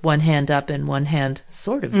devil with one hand up and one hand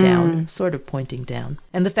sort of down, sort of pointing down.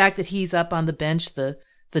 And the fact that he's up on the bench, the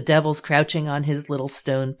devil's crouching on his little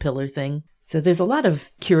stone pillar thing. So there's a lot of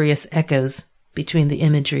curious echoes between the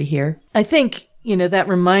imagery here. I think, that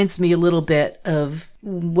reminds me a little bit of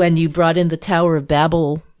when you brought in the Tower of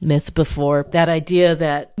Babel myth before, that idea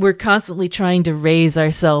that we're constantly trying to raise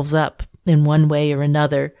ourselves up in one way or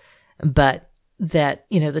another, but that,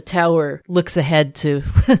 the tower looks ahead to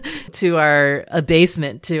to our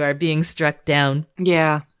abasement, to our being struck down.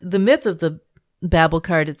 Yeah. The myth of the Babel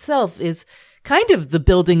card itself is kind of the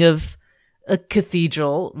building of a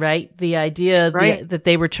cathedral, right? The idea that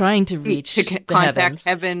they were trying to reach to the contact heavens.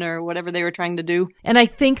 heaven or whatever they were trying to do. And I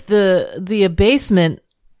think the abasement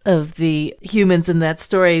of the humans in that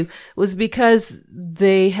story was because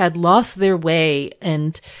they had lost their way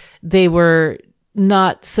and they were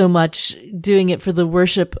not so much doing it for the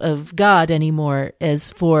worship of God anymore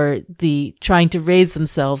as for the trying to raise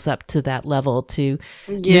themselves up to that level through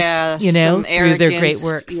their great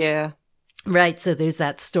works. Yeah. Right. So there's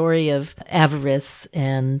that story of avarice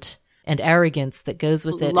and arrogance that goes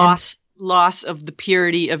with it. Loss of the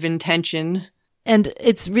purity of intention. And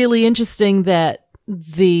it's really interesting that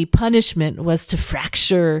the punishment was to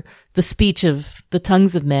fracture the speech of the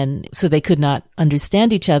tongues of men so they could not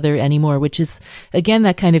understand each other anymore, which is, again,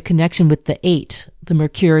 that kind of connection with the 8, the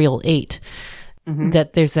mercurial 8.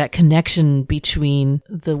 That there's that connection between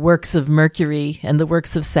the works of Mercury and the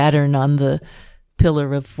works of Saturn on the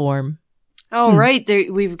pillar of form. Oh, right.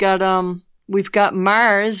 We've got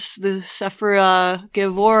Mars, the Sephira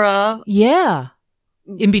Gevora. Yeah.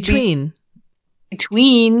 In between.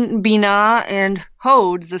 Between Binah and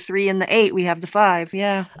Hod, the 3 and the 8, we have the 5.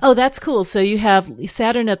 Yeah. Oh, that's cool. So you have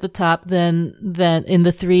Saturn at the top, then in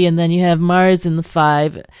the 3, and then you have Mars in the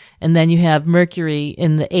 5, and then you have Mercury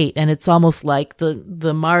in the 8. And it's almost like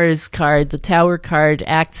the Mars card, the Tower card,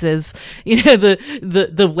 acts as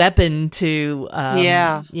the weapon to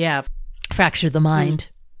fracture the mind.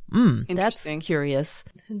 That's curious.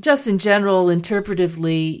 Just in general,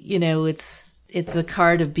 interpretively, it's a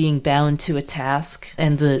card of being bound to a task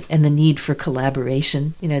and the need for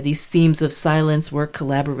collaboration. These themes of silence, work,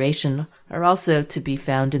 collaboration are also to be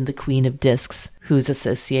found in the Queen of Discs, who's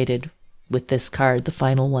associated with this card, the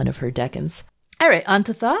final one of her decans. All right, on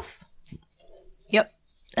to Thoth? Yep.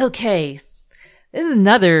 Okay. This is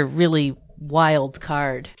another really wild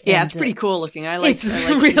card. Yeah, it's pretty cool looking. I like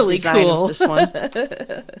really the design cool. of this one.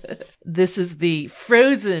 This is the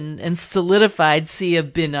frozen and solidified Sea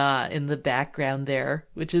of Binah in the background there,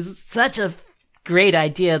 which is such a great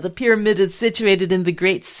idea. The pyramid is situated in the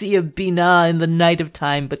great Sea of Binah in the night of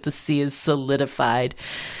time, but the sea is solidified.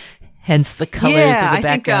 Hence the colors of the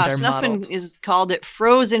background are modeled. Snuffin called it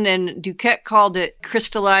frozen, and Duquette called it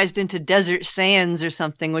crystallized into desert sands or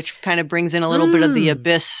something, which kind of brings in a little bit of the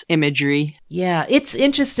abyss imagery. Yeah, it's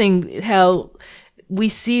interesting how we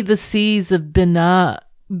see the seas of Binah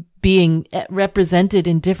being represented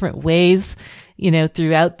in different ways,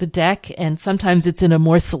 throughout the deck. And sometimes it's in a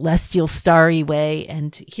more celestial, starry way.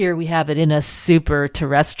 And here we have it in a super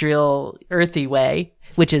terrestrial, earthy way,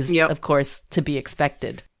 which is, of course, to be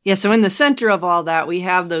expected. Yeah, so in the center of all that, we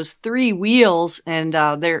have those 3 wheels, and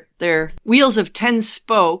they're wheels of 10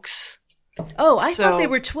 spokes. Oh, I thought they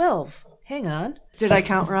were 12. Hang on. Did I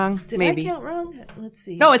count wrong? Maybe. I count wrong? Let's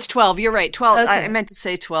see. No, it's 12. You're right. 12. Okay. I meant to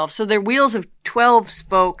say 12. So they're wheels of 12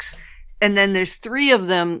 spokes, and then there's 3 of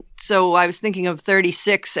them. So I was thinking of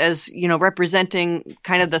 36 as, representing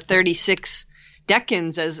kind of the 36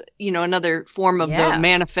 decans as, another form of the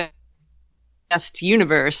manifest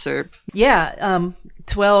universe. Or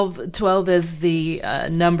 12 is the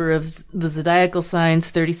number of the zodiacal signs.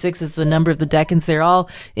 36 is the number of the decans. They're all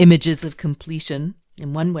images of completion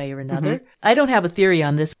in one way or another. I don't have a theory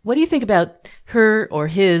on this. What do you think about her or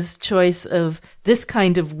his choice of this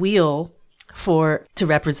kind of wheel to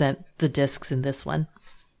represent the discs in this one?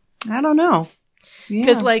 I don't know.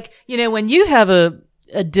 Because when you have a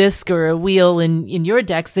disc or a wheel in your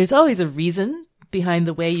decks, there's always a reason behind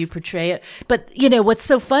the way you portray it. But, what's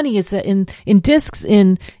so funny is that in discs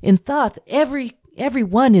in Thoth, every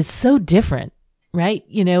one is so different. right?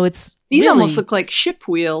 You know, it's These really, almost look like ship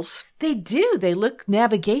wheels. They do. They look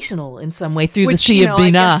navigational in some way through Which, the Sea of I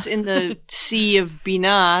Binah. guess in the Sea of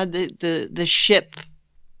Binah, the ship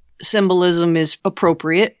symbolism is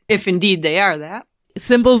appropriate, if indeed they are that.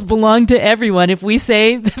 Symbols belong to everyone. If we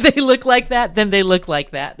say they look like that, then they look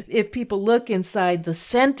like that. If people look inside the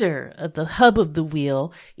center of the hub of the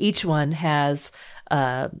wheel, each one has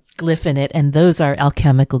a glyph in it, and those are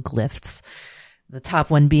alchemical glyphs. The top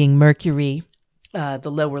one being Mercury, the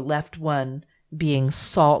lower left one being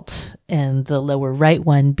salt, and the lower right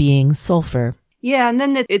one being sulfur. Yeah, and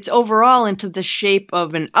then it's overall into the shape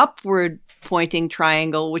of an upward pointing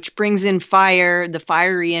triangle, which brings in fire, the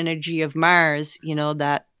fiery energy of Mars, you know,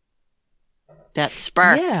 that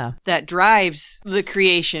spark that drives the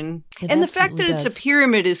creation. And the fact that it's a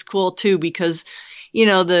pyramid is cool too, because, you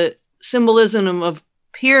know, the symbolism of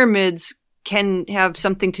pyramids can have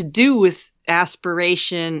something to do with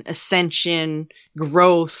aspiration, ascension,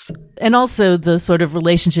 growth. And also the sort of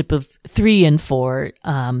relationship of 3 and 4,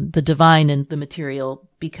 the divine and the material,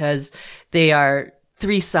 because they are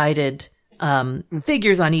 3-sided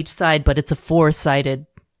figures on each side, but it's a 4-sided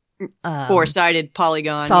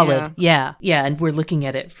polygon. Solid. Yeah. And we're looking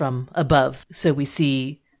at it from above. So we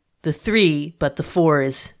see the 3, but the 4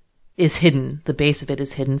 is hidden. The base of it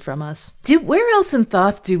is hidden from us. Where else in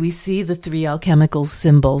Thoth do we see the 3 alchemical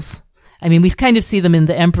symbols? I mean, we kind of see them in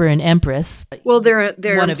the Emperor and Empress. Well, they're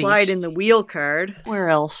implied in the wheel card. Where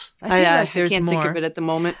else? I can't think of it at the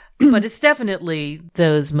moment. But it's definitely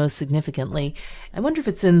those most significantly. I wonder if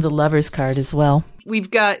it's in the Lover's card as well.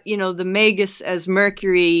 We've got, you know, the Magus as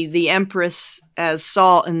Mercury, the Empress as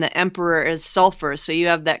salt, and the Emperor as sulfur. So you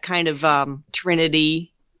have that kind of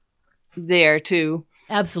trinity there, too.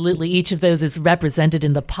 Absolutely. Each of those is represented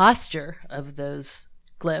in the posture of those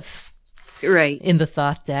glyphs. Right. In the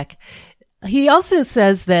Thoth deck. He also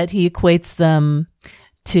says that he equates them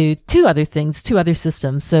to 2 other things, 2 other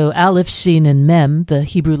systems. So Aleph, Shin, and Mem, the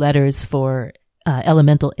Hebrew letters for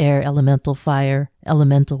elemental air, elemental fire,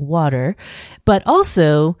 elemental water, but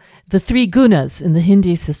also the 3 gunas in the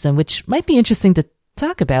Hindu system, which might be interesting to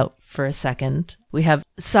talk about for a second. We have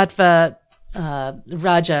Sattva,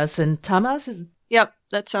 Rajas, and Tamas. Yep,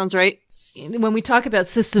 that sounds right. When we talk about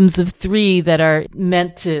systems of 3 that are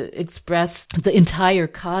meant to express the entire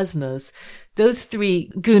cosmos, those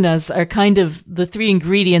 3 gunas are kind of the 3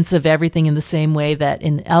 ingredients of everything, in the same way that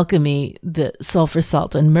in alchemy, the sulfur,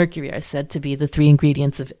 salt, and mercury are said to be the 3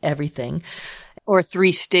 ingredients of everything. Or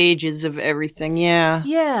 3 stages of everything, yeah.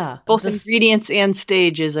 Yeah. Both ingredients and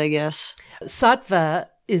stages, I guess. Sattva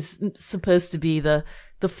is supposed to be the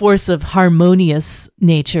force of harmonious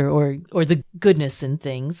nature, or the goodness in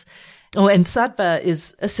things. Oh, and Sattva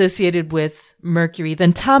is associated with Mercury.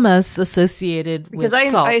 Then Tamas associated with salt.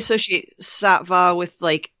 Because I associate Sattva with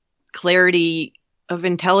like clarity of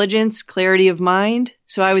intelligence, clarity of mind.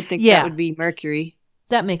 So I would think that would be Mercury.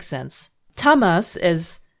 That makes sense. Tamas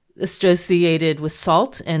is associated with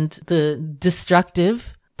salt and the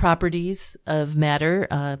destructive properties of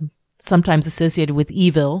matter, sometimes associated with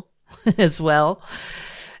evil as well.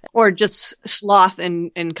 Or just sloth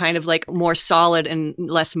and kind of like more solid and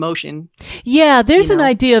less motion. Yeah, there's an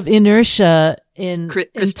idea of inertia in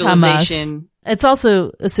crystallization. Tamas. It's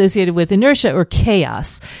also associated with inertia or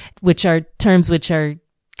chaos, which are terms which are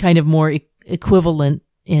kind of more equivalent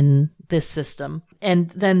in this system. And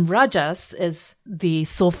then Rajas is the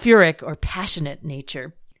sulfuric or passionate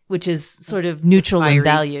nature, which is sort of neutral in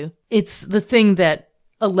value. It's the thing that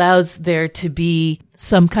allows there to be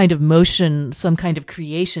some kind of motion, some kind of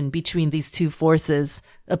creation between these 2 forces,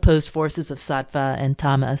 opposed forces of Sattva and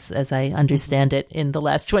Tamas, as I understand it in the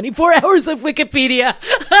last 24 hours of Wikipedia.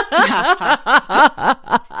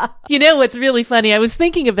 You know what's really funny? I was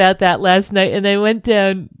thinking about that last night, and I went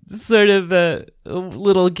down sort of a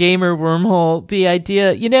little gamer wormhole. The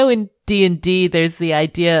idea, you know, in D&D, there's the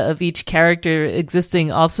idea of each character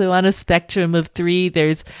existing also on a spectrum of 3.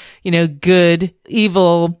 There's, you know, good,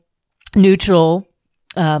 evil, neutral.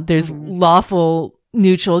 There's lawful,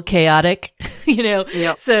 neutral, chaotic, you know.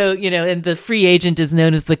 Yep. So, you know, and the free agent is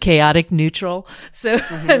known as the chaotic neutral. So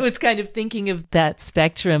I was kind of thinking of that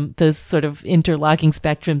spectrum, those sort of interlocking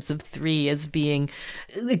spectrums of 3 as being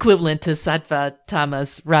equivalent to Sattva,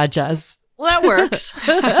 Tamas, Rajas. Well, that works.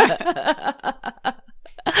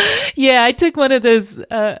 Yeah, I took one of those,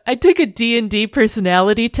 I took a D&D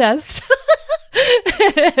personality test.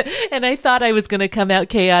 And I thought I was going to come out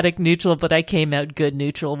chaotic neutral, but I came out good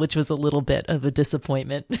neutral, which was a little bit of a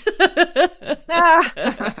disappointment.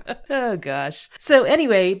 Oh, gosh. So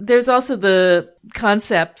anyway, there's also the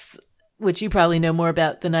concepts, which you probably know more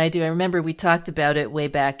about than I do. I remember we talked about it way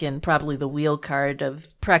back in probably the wheel card of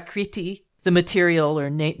Prakriti, the material or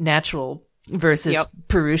natural versus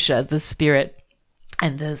Purusha, the spirit.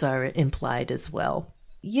 And those are implied as well.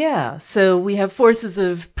 Yeah, so we have forces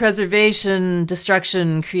of preservation,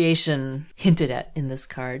 destruction, creation hinted at in this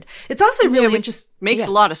card. It's also really interesting. Makes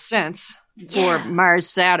a lot of sense for Mars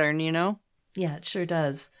Saturn, you know? Yeah, it sure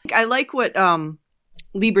does. I like what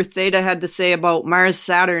Liber Theta had to say about Mars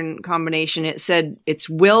Saturn combination. It said it's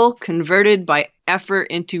will converted by effort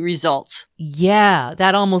into results. Yeah,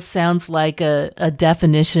 that almost sounds like a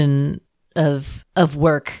definition of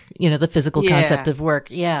work, you know, the physical concept of work.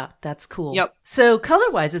 Yeah, that's cool. Yep. So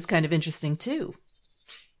color-wise, it's kind of interesting too.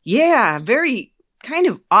 Yeah, very kind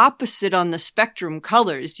of opposite on the spectrum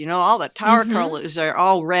colors. You know, all the tower colors are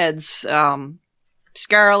all reds.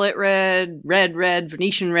 Scarlet red, red,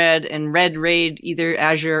 Venetian red, and red raid, either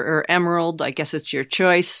azure or emerald. I guess it's your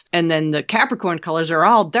choice. And then the Capricorn colors are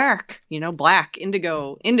all dark, you know, black,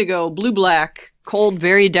 indigo, blue, black, cold,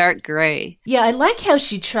 very dark gray. Yeah, I like how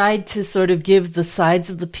she tried to sort of give the sides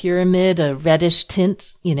of the pyramid a reddish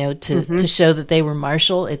tint, you know, to show that they were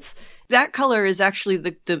martial. That color is actually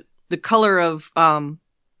the color of Binah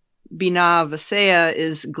Visaya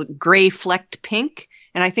is gray flecked pink.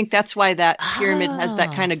 And I think that's why that pyramid has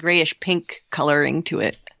that kind of grayish pink coloring to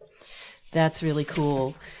it. That's really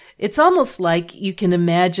cool. It's almost like you can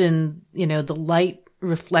imagine, you know, the light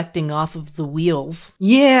reflecting off of the wheels.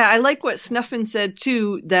 Yeah, I like what Snuffin said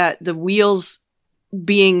too, that the wheels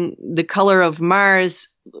being the color of Mars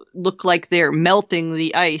look like they're melting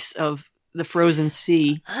the ice of the frozen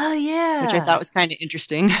sea. Oh, yeah. Which I thought was kind of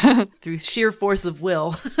interesting. Through sheer force of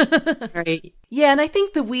will. Right. Yeah, and I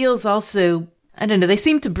think the wheels also, I don't know, they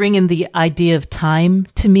seem to bring in the idea of time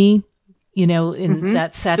to me, you know, in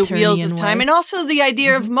that Saturnian the wheels of time, way. and also the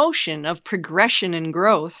idea of motion, of progression and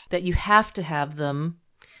growth. That you have to have them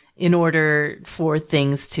in order for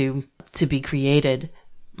things to be created.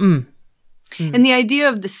 And the idea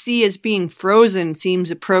of the sea as being frozen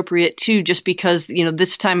seems appropriate too, just because, you know,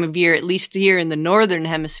 this time of year, at least here in the northern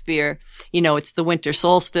hemisphere, you know, it's the winter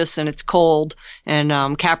solstice and it's cold,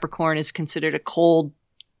 and Capricorn is considered a cold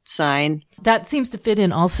sign. That seems to fit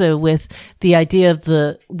in also with the idea of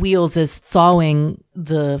the wheels as thawing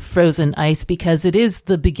the frozen ice, because it is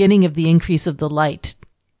the beginning of the increase of the light,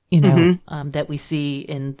 you know, that we see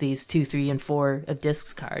in these 2, 3, and 4 of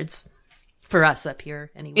discs cards. For us up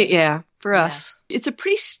here, anyway. Yeah, for us. It's a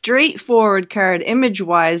pretty straightforward card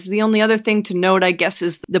image-wise. The only other thing to note, I guess,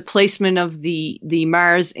 is the placement of the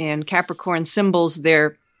Mars and Capricorn symbols.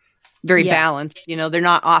 They're very balanced. You know, they're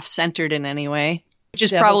not off-centered in any way. Which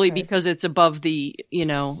is probably because it's above the, you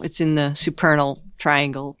know, it's in the supernal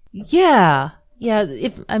triangle. Yeah. Yeah.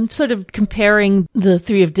 If I'm sort of comparing the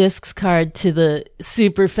 3 of discs card to the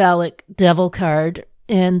super phallic devil card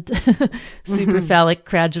and super phallic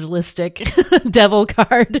gradualistic devil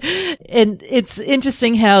card. And it's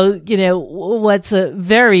interesting how, you know, what's a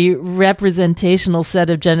very representational set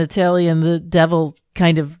of genitalia and the devil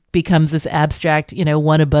kind of becomes this abstract, you know,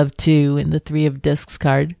 1 above 2 in the 3 of discs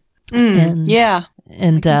card. And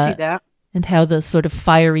I can see that. And how the sort of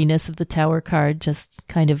fieriness of the tower card just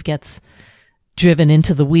kind of gets driven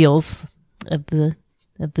into the wheels of the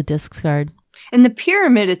discs card. And the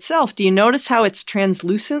pyramid itself, do you notice how it's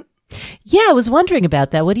translucent? Yeah, I was wondering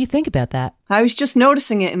about that. What do you think about that? I was just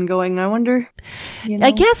noticing it and going, I wonder. You know,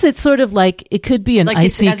 I guess it's sort of like it could be an like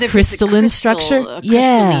icy crystalline structure. A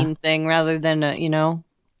crystalline thing rather than a, you know,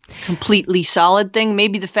 completely solid thing.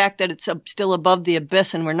 Maybe the fact that it's still above the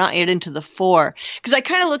abyss and we're not yet into the 4. Because I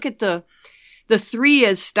kind of look at the 3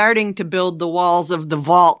 as starting to build the walls of the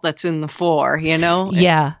vault that's in the 4, you know?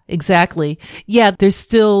 Yeah, exactly. Yeah, there's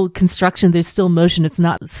still construction, there's still motion. It's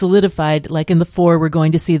not solidified. Like in the 4, we're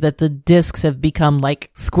going to see that the discs have become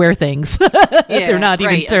like square things. They're not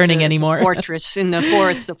even turning anymore. It's a fortress. In the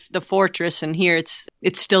 4, it's the fortress, and here it's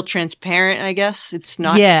still transparent, I guess. It's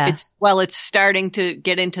not. Yeah. It's starting to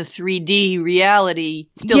get into 3D reality.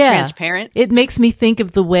 Still transparent. It makes me think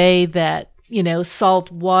of the way that, you know,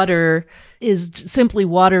 salt water is simply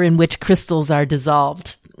water in which crystals are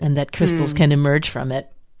dissolved, and that crystals can emerge from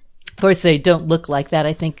it. Of course, they don't look like that.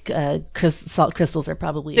 I think salt crystals are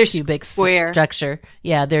probably a cubic structure.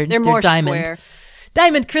 Yeah, they're more diamond. Square.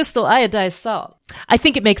 Diamond crystal iodized salt. I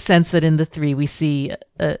think it makes sense that in the 3 we see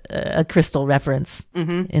a crystal reference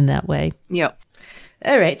in that way. Yep.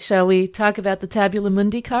 All right, shall we talk about the Tabula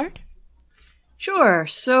Mundi card? Sure.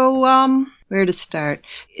 So, where to start?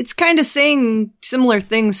 It's kind of saying similar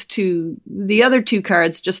things to the other 2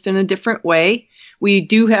 cards, just in a different way. We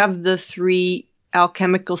do have the 3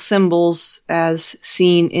 alchemical symbols as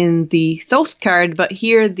seen in the Thoth card, but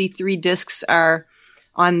here the 3 discs are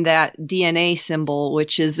on that DNA symbol,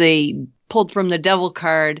 which is a pulled from the Devil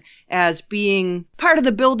card as being part of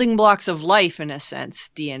the building blocks of life, in a sense,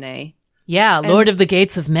 DNA. Yeah, Lord of the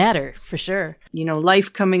Gates of Matter, for sure.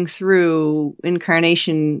 Life coming through,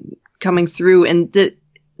 incarnation coming through, and the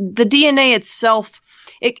DNA itself,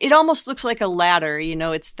 it almost looks like a ladder,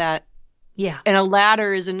 it's that. Yeah. And a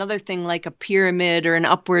ladder is another thing, like a pyramid or an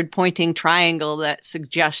upward pointing triangle that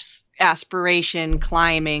suggests aspiration,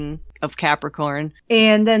 climbing of Capricorn.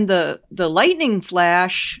 And then the lightning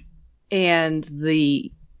flash and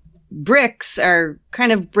the bricks are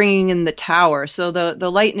kind of bringing in the tower. So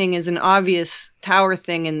the lightning is an obvious tower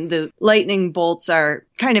thing, and the lightning bolts are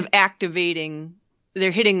kind of activating.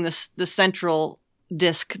 They're hitting the central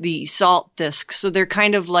disc, the salt disc. So they're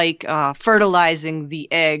kind of like fertilizing the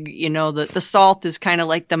egg. The salt is kind of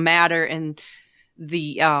like the matter, and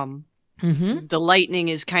the lightning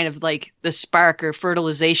is kind of like the spark or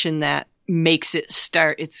fertilization that makes it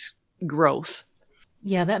start its growth.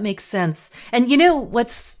 Yeah, that makes sense. And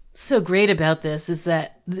what's so great about this is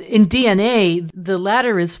that in DNA, the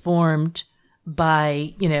ladder is formed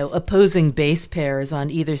by, opposing base pairs on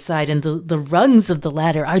either side, and the rungs of the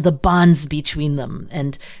ladder are the bonds between them.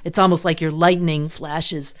 And it's almost like your lightning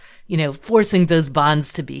flashes, forcing those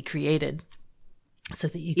bonds to be created so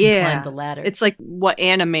that you can climb the ladder. It's like what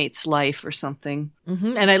animates life or something.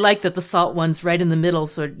 Mm-hmm. And I like that the salt one's right in the middle,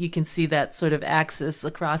 so you can see that sort of axis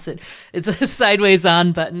across it. It's a sideways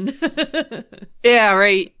on button. Yeah,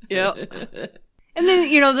 right. Yeah. And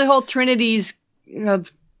then, the whole Trinity's,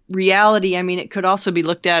 reality, it could also be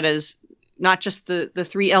looked at as not just the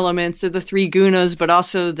three elements or the three gunas, but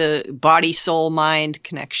also the body, soul, mind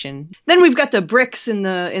connection. Then we've got the bricks in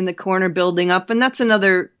the corner building up, and that's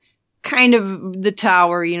another kind of the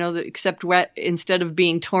tower, except instead of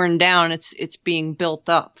being torn down, it's being built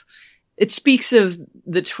up. It speaks of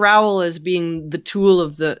the trowel as being the tool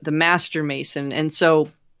of the master mason. And so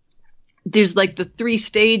there's like the three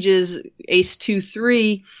stages, Ace 2,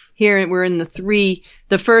 3. Here we're in the 3.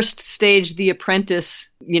 The first stage, the apprentice,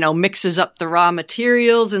 mixes up the raw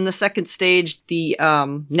materials. And the second stage, the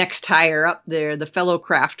next higher up there, the fellow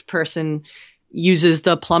craft person uses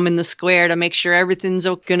the plumb in the square to make sure everything's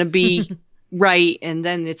going to be right. And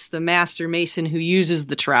then it's the master mason who uses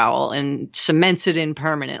the trowel and cements it in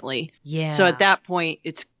permanently. Yeah. So at that point,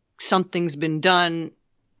 something's been done.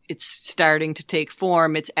 It's starting to take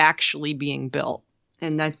form. It's actually being built.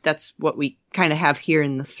 And that's what we kind of have here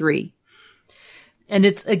in the 3. And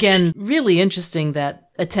it's, again, really interesting, that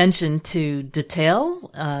attention to detail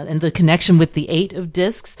and the connection with the 8 of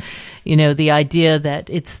discs. The idea that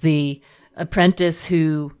it's the apprentice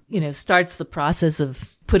who, starts the process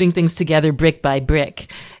of putting things together brick by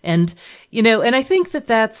brick. And, and I think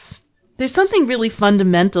there's something really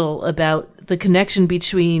fundamental about the connection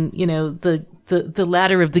between, the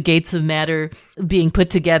ladder of the gates of matter being put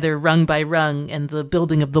together rung by rung and the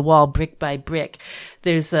building of the wall brick by brick.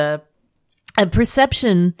 There's a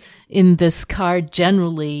perception in this card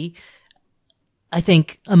generally, I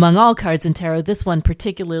think among all cards in tarot, this one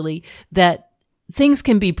particularly, that things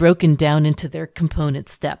can be broken down into their component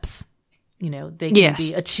steps. They can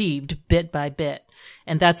be achieved bit by bit.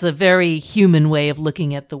 And that's a very human way of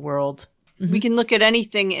looking at the world. Mm-hmm. We can look at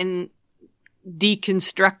anything and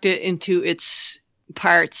deconstruct it into its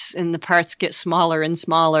parts, and the parts get smaller and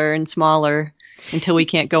smaller and smaller until we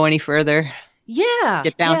can't go any further. Yeah.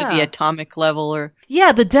 Get down to the atomic level.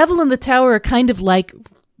 The Devil and the Tower are kind of like,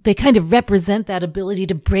 they kind of represent that ability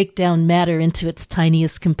to break down matter into its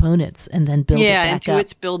tiniest components and then build it back up. Yeah, into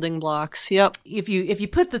its building blocks. Yep. If you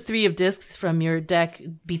put the 3 of discs from your deck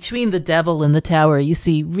between the Devil and the Tower, you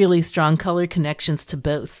see really strong color connections to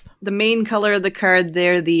both. The main color of the card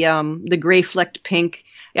there, the gray flecked pink.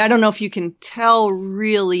 I don't know if you can tell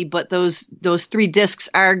really, but those 3 discs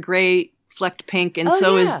are gray flecked pink, and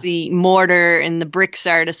is the mortar, and the bricks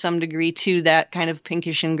are to some degree too, that kind of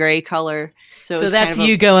pinkish and gray color. So that's kind of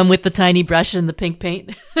you going with the tiny brush and the pink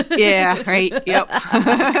paint? Yeah, right. Yep.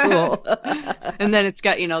 Cool. And then it's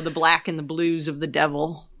got, the black and the blues of the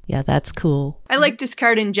Devil. Yeah, that's cool. I like this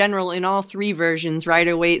card in general in all 3 versions,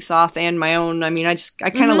 Rider-Waite, Thoth, and my own. I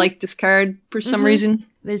kind of like this card for some reason.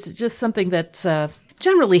 There's just something that's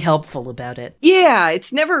generally helpful about it. Yeah,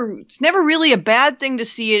 it's never really a bad thing to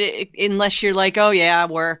see it unless you're like, oh yeah,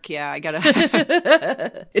 work. Yeah, I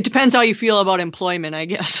gotta. It depends how you feel about employment, I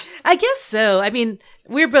guess. I guess so.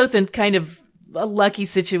 We're both in kind of a lucky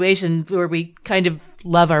situation where we kind of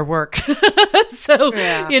love our work. So,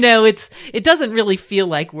 it doesn't really feel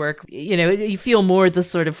like work. You feel more the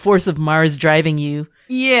sort of force of Mars driving you.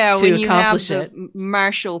 Yeah, to when you have accomplish the it.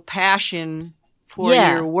 martial passion for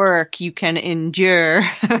your work, you can endure.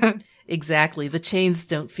 Exactly. The chains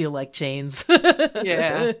don't feel like chains.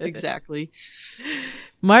 Yeah, exactly.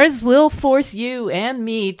 Mars will force you and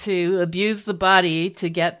me to abuse the body to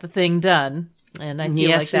get the thing done. And I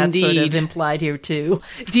feel like that's sort of implied here too.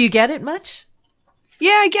 Do you get it much?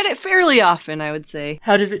 Yeah, I get it fairly often, I would say.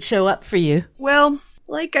 How does it show up for you? Well,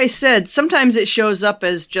 like I said, sometimes it shows up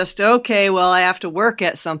as just, okay, well, I have to work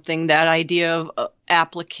at something. That idea of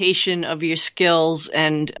application of your skills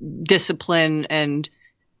and discipline and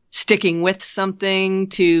sticking with something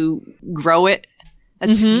to grow it.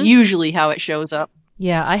 That's usually how it shows up.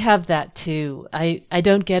 Yeah, I have that too. I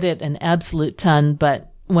don't get it an absolute ton,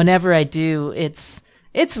 but whenever I do, it's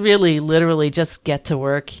really literally just get to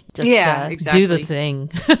work. Just exactly. Do the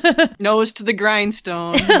thing. Nose to the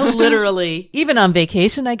grindstone. Literally. Even on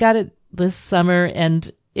vacation, I got it this summer,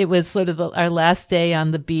 and it was sort of our last day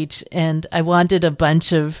on the beach, and I wanted a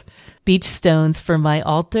bunch of beach stones for my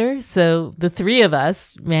altar. So the three of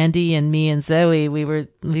us, Randy and me and Zoe,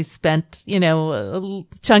 we spent, a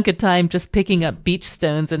chunk of time just picking up beach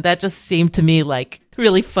stones. And that just seemed to me like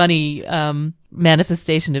really funny,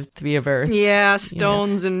 manifestation of Three of Earth. Yeah.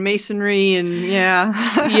 Stones and masonry and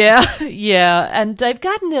yeah. Yeah. And I've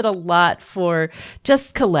gotten it a lot for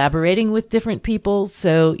just collaborating with different people.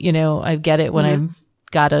 So, I get it when I've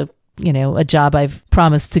got a job I've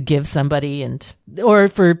promised to give somebody, or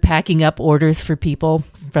for packing up orders for people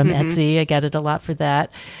from Etsy. I get it a lot for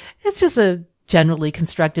that. It's just a generally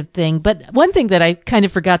constructive thing. But one thing that I kind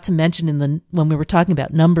of forgot to mention when we were talking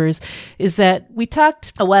about numbers is that we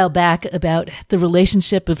talked a while back about the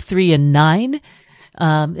relationship of 3 and 9,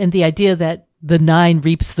 and the idea that the 9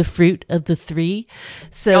 reaps the fruit of the 3.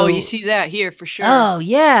 So, you see that here for sure. Oh,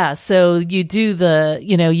 yeah. So you do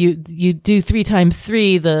you do 3 times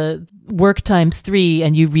 3, the work times 3,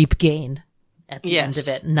 and you reap gain at the end of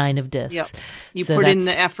it. 9 of discs. Yep. You put in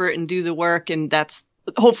the effort and do the work, and that's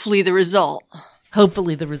hopefully the result.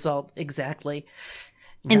 Hopefully the result. Exactly.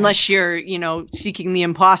 Unless you're, seeking the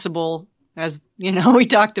impossible, as, we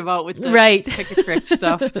talked about with the pick a trick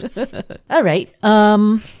stuff. All right.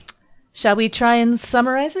 Shall we try and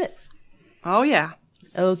summarize it? Oh, yeah.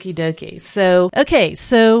 Okie dokie.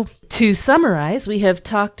 So to summarize, we have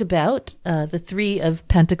talked about the 3 of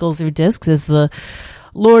Pentacles or discs as the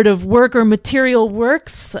Lord of Work or material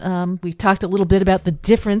works. We've talked a little bit about the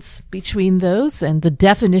difference between those and the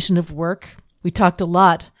definition of work. We talked a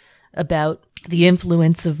lot about the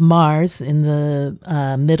influence of Mars in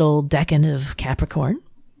the middle decan of Capricorn.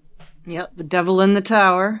 Yep, the devil in the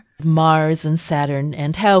tower. Mars and Saturn,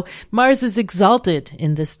 and how Mars is exalted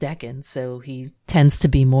in this decan, so he tends to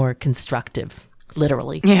be more constructive,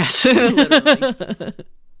 literally. Yes, literally.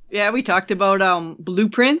 Yeah, we talked about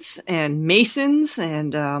blueprints and masons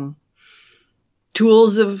and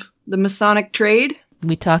tools of the Masonic trade.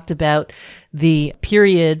 We talked about the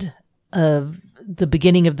period of the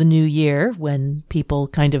beginning of the new year when people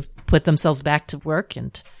kind of put themselves back to work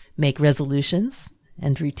and make resolutions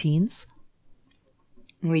and routines.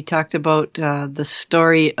 We talked about the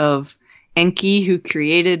story of Enki, who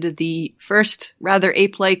created the first rather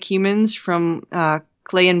ape-like humans from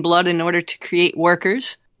clay and blood in order to create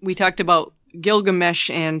workers. We talked about Gilgamesh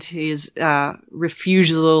and his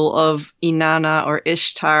refusal of Inanna or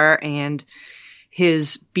Ishtar and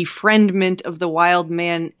his befriendment of the wild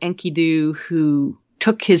man Enkidu, who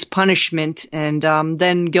took his punishment, and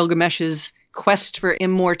then Gilgamesh's quest for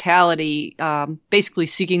immortality, basically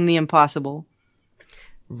seeking the impossible.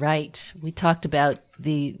 Right. We talked about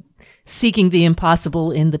the seeking the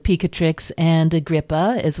impossible in the Picatrix and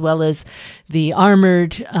Agrippa, as well as the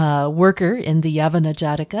armored worker in the Yavana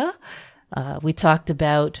Jataka. We talked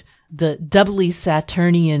about the doubly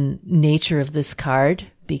Saturnian nature of this card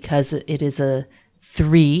because it is a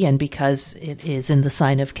 3 and because it is in the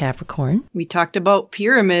sign of Capricorn. We talked about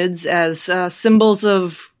pyramids as symbols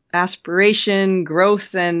of aspiration,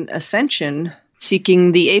 growth, and ascension,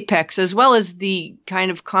 seeking the apex, as well as the kind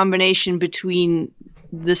of combination between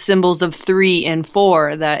the symbols of 3 and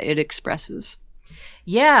 4 that it expresses.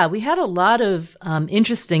 Yeah, we had a lot of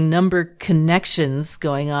interesting number connections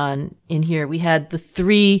going on in here. We had the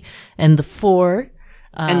 3 and the 4.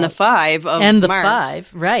 And the 5 of and the Mars.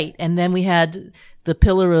 5, right. And then we had the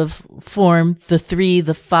pillar of form, the 3,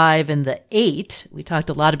 the 5, and the 8. We talked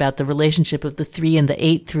a lot about the relationship of the 3 and the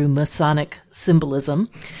 8 through Masonic symbolism.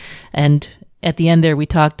 And at the end there, we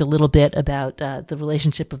talked a little bit about the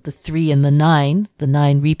relationship of the 3 and the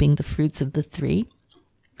 9 reaping the fruits of the 3.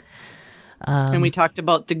 And we talked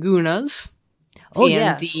about the gunas.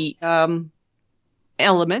 The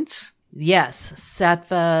elements. Yes,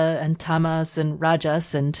 Sattva and Tamas and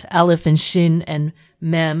Rajas and Aleph and Shin and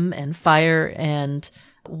mem and fire and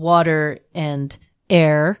water and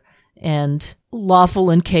air and lawful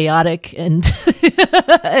and chaotic and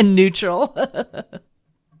and neutral.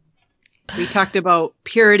 We talked about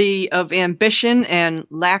purity of ambition and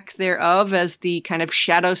lack thereof as the kind of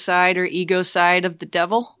shadow side or ego side of the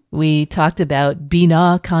devil. We talked about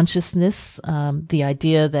Binah consciousness, the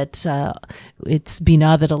idea that it's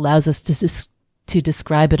Binah that allows us to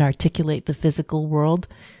describe and articulate the physical world,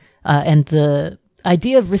 and the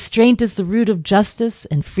idea of restraint as the root of justice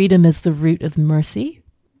and freedom as the root of mercy.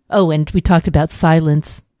 Oh, and we talked about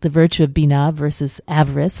silence, the virtue of Binah, versus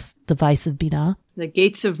avarice, the vice of Binah. The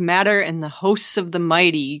gates of matter and the hosts of the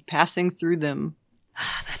mighty passing through them.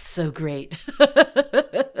 That's so great.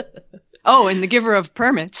 Oh, and the giver of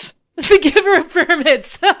permits. The giver of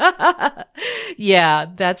permits. Yeah,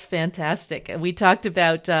 that's fantastic. We talked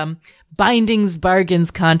about bindings,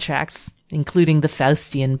 bargains, contracts, including the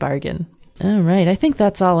Faustian bargain. All right. I think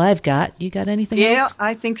that's all I've got. You got anything else? Yeah,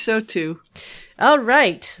 I think so too. All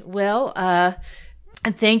right. Well,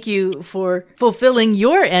 and thank you for fulfilling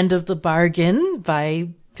your end of the bargain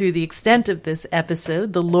through the extent of this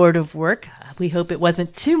episode, The Lord of Work. We hope it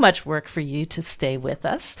wasn't too much work for you to stay with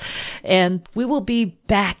us. And we will be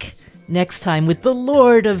back next time with the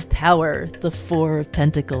Lord of Power, the Four of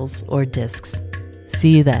Pentacles or Discs.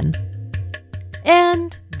 See you then.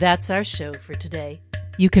 And that's our show for today.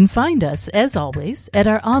 You can find us, as always, at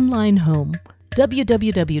our online home,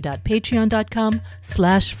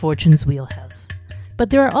 www.patreon.com/fortuneswheelhouse. But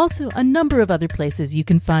there are also a number of other places you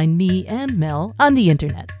can find me and Mel on the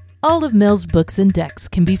internet. All of Mel's books and decks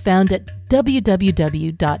can be found at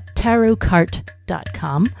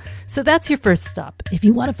www.tarotcart.com. So that's your first stop if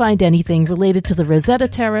you want to find anything related to the Rosetta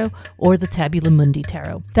Tarot or the Tabula Mundi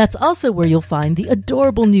Tarot. That's also where you'll find the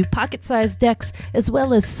adorable new pocket-sized decks, as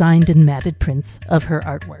well as signed and matted prints of her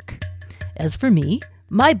artwork. As for me,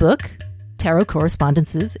 my book, Tarot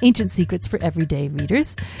Correspondences, Ancient Secrets for Everyday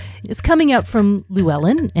Readers, is coming out from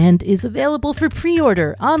Llewellyn and is available for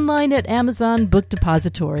pre-order online at Amazon, Book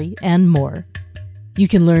Depository, and more. You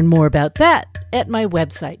can learn more about that at my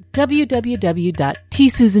website,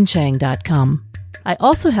 www.tsusanchang.com. I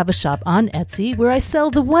also have a shop on Etsy where I sell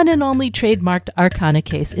the one and only trademarked Arcana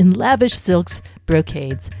case in lavish silks,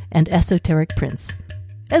 brocades, and esoteric prints,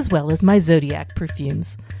 as well as my Zodiac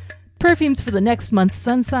perfumes. Perfumes for the next month's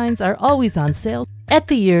sun signs are always on sale at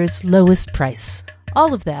the year's lowest price.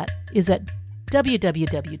 All of that is at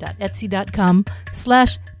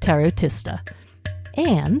www.etsy.com/tarotista.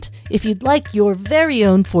 And if you'd like your very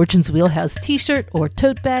own Fortune's Wheelhouse t-shirt or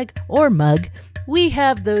tote bag or mug, we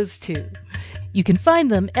have those too. You can find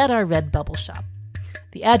them at our Redbubble shop.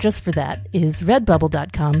 The address for that is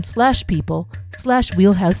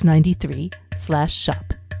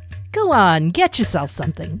redbubble.com/people/wheelhouse93/shop. Go on, get yourself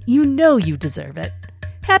something. You know you deserve it.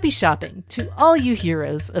 Happy shopping to all you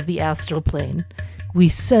heroes of the astral plane. We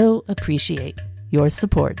so appreciate your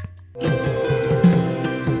support.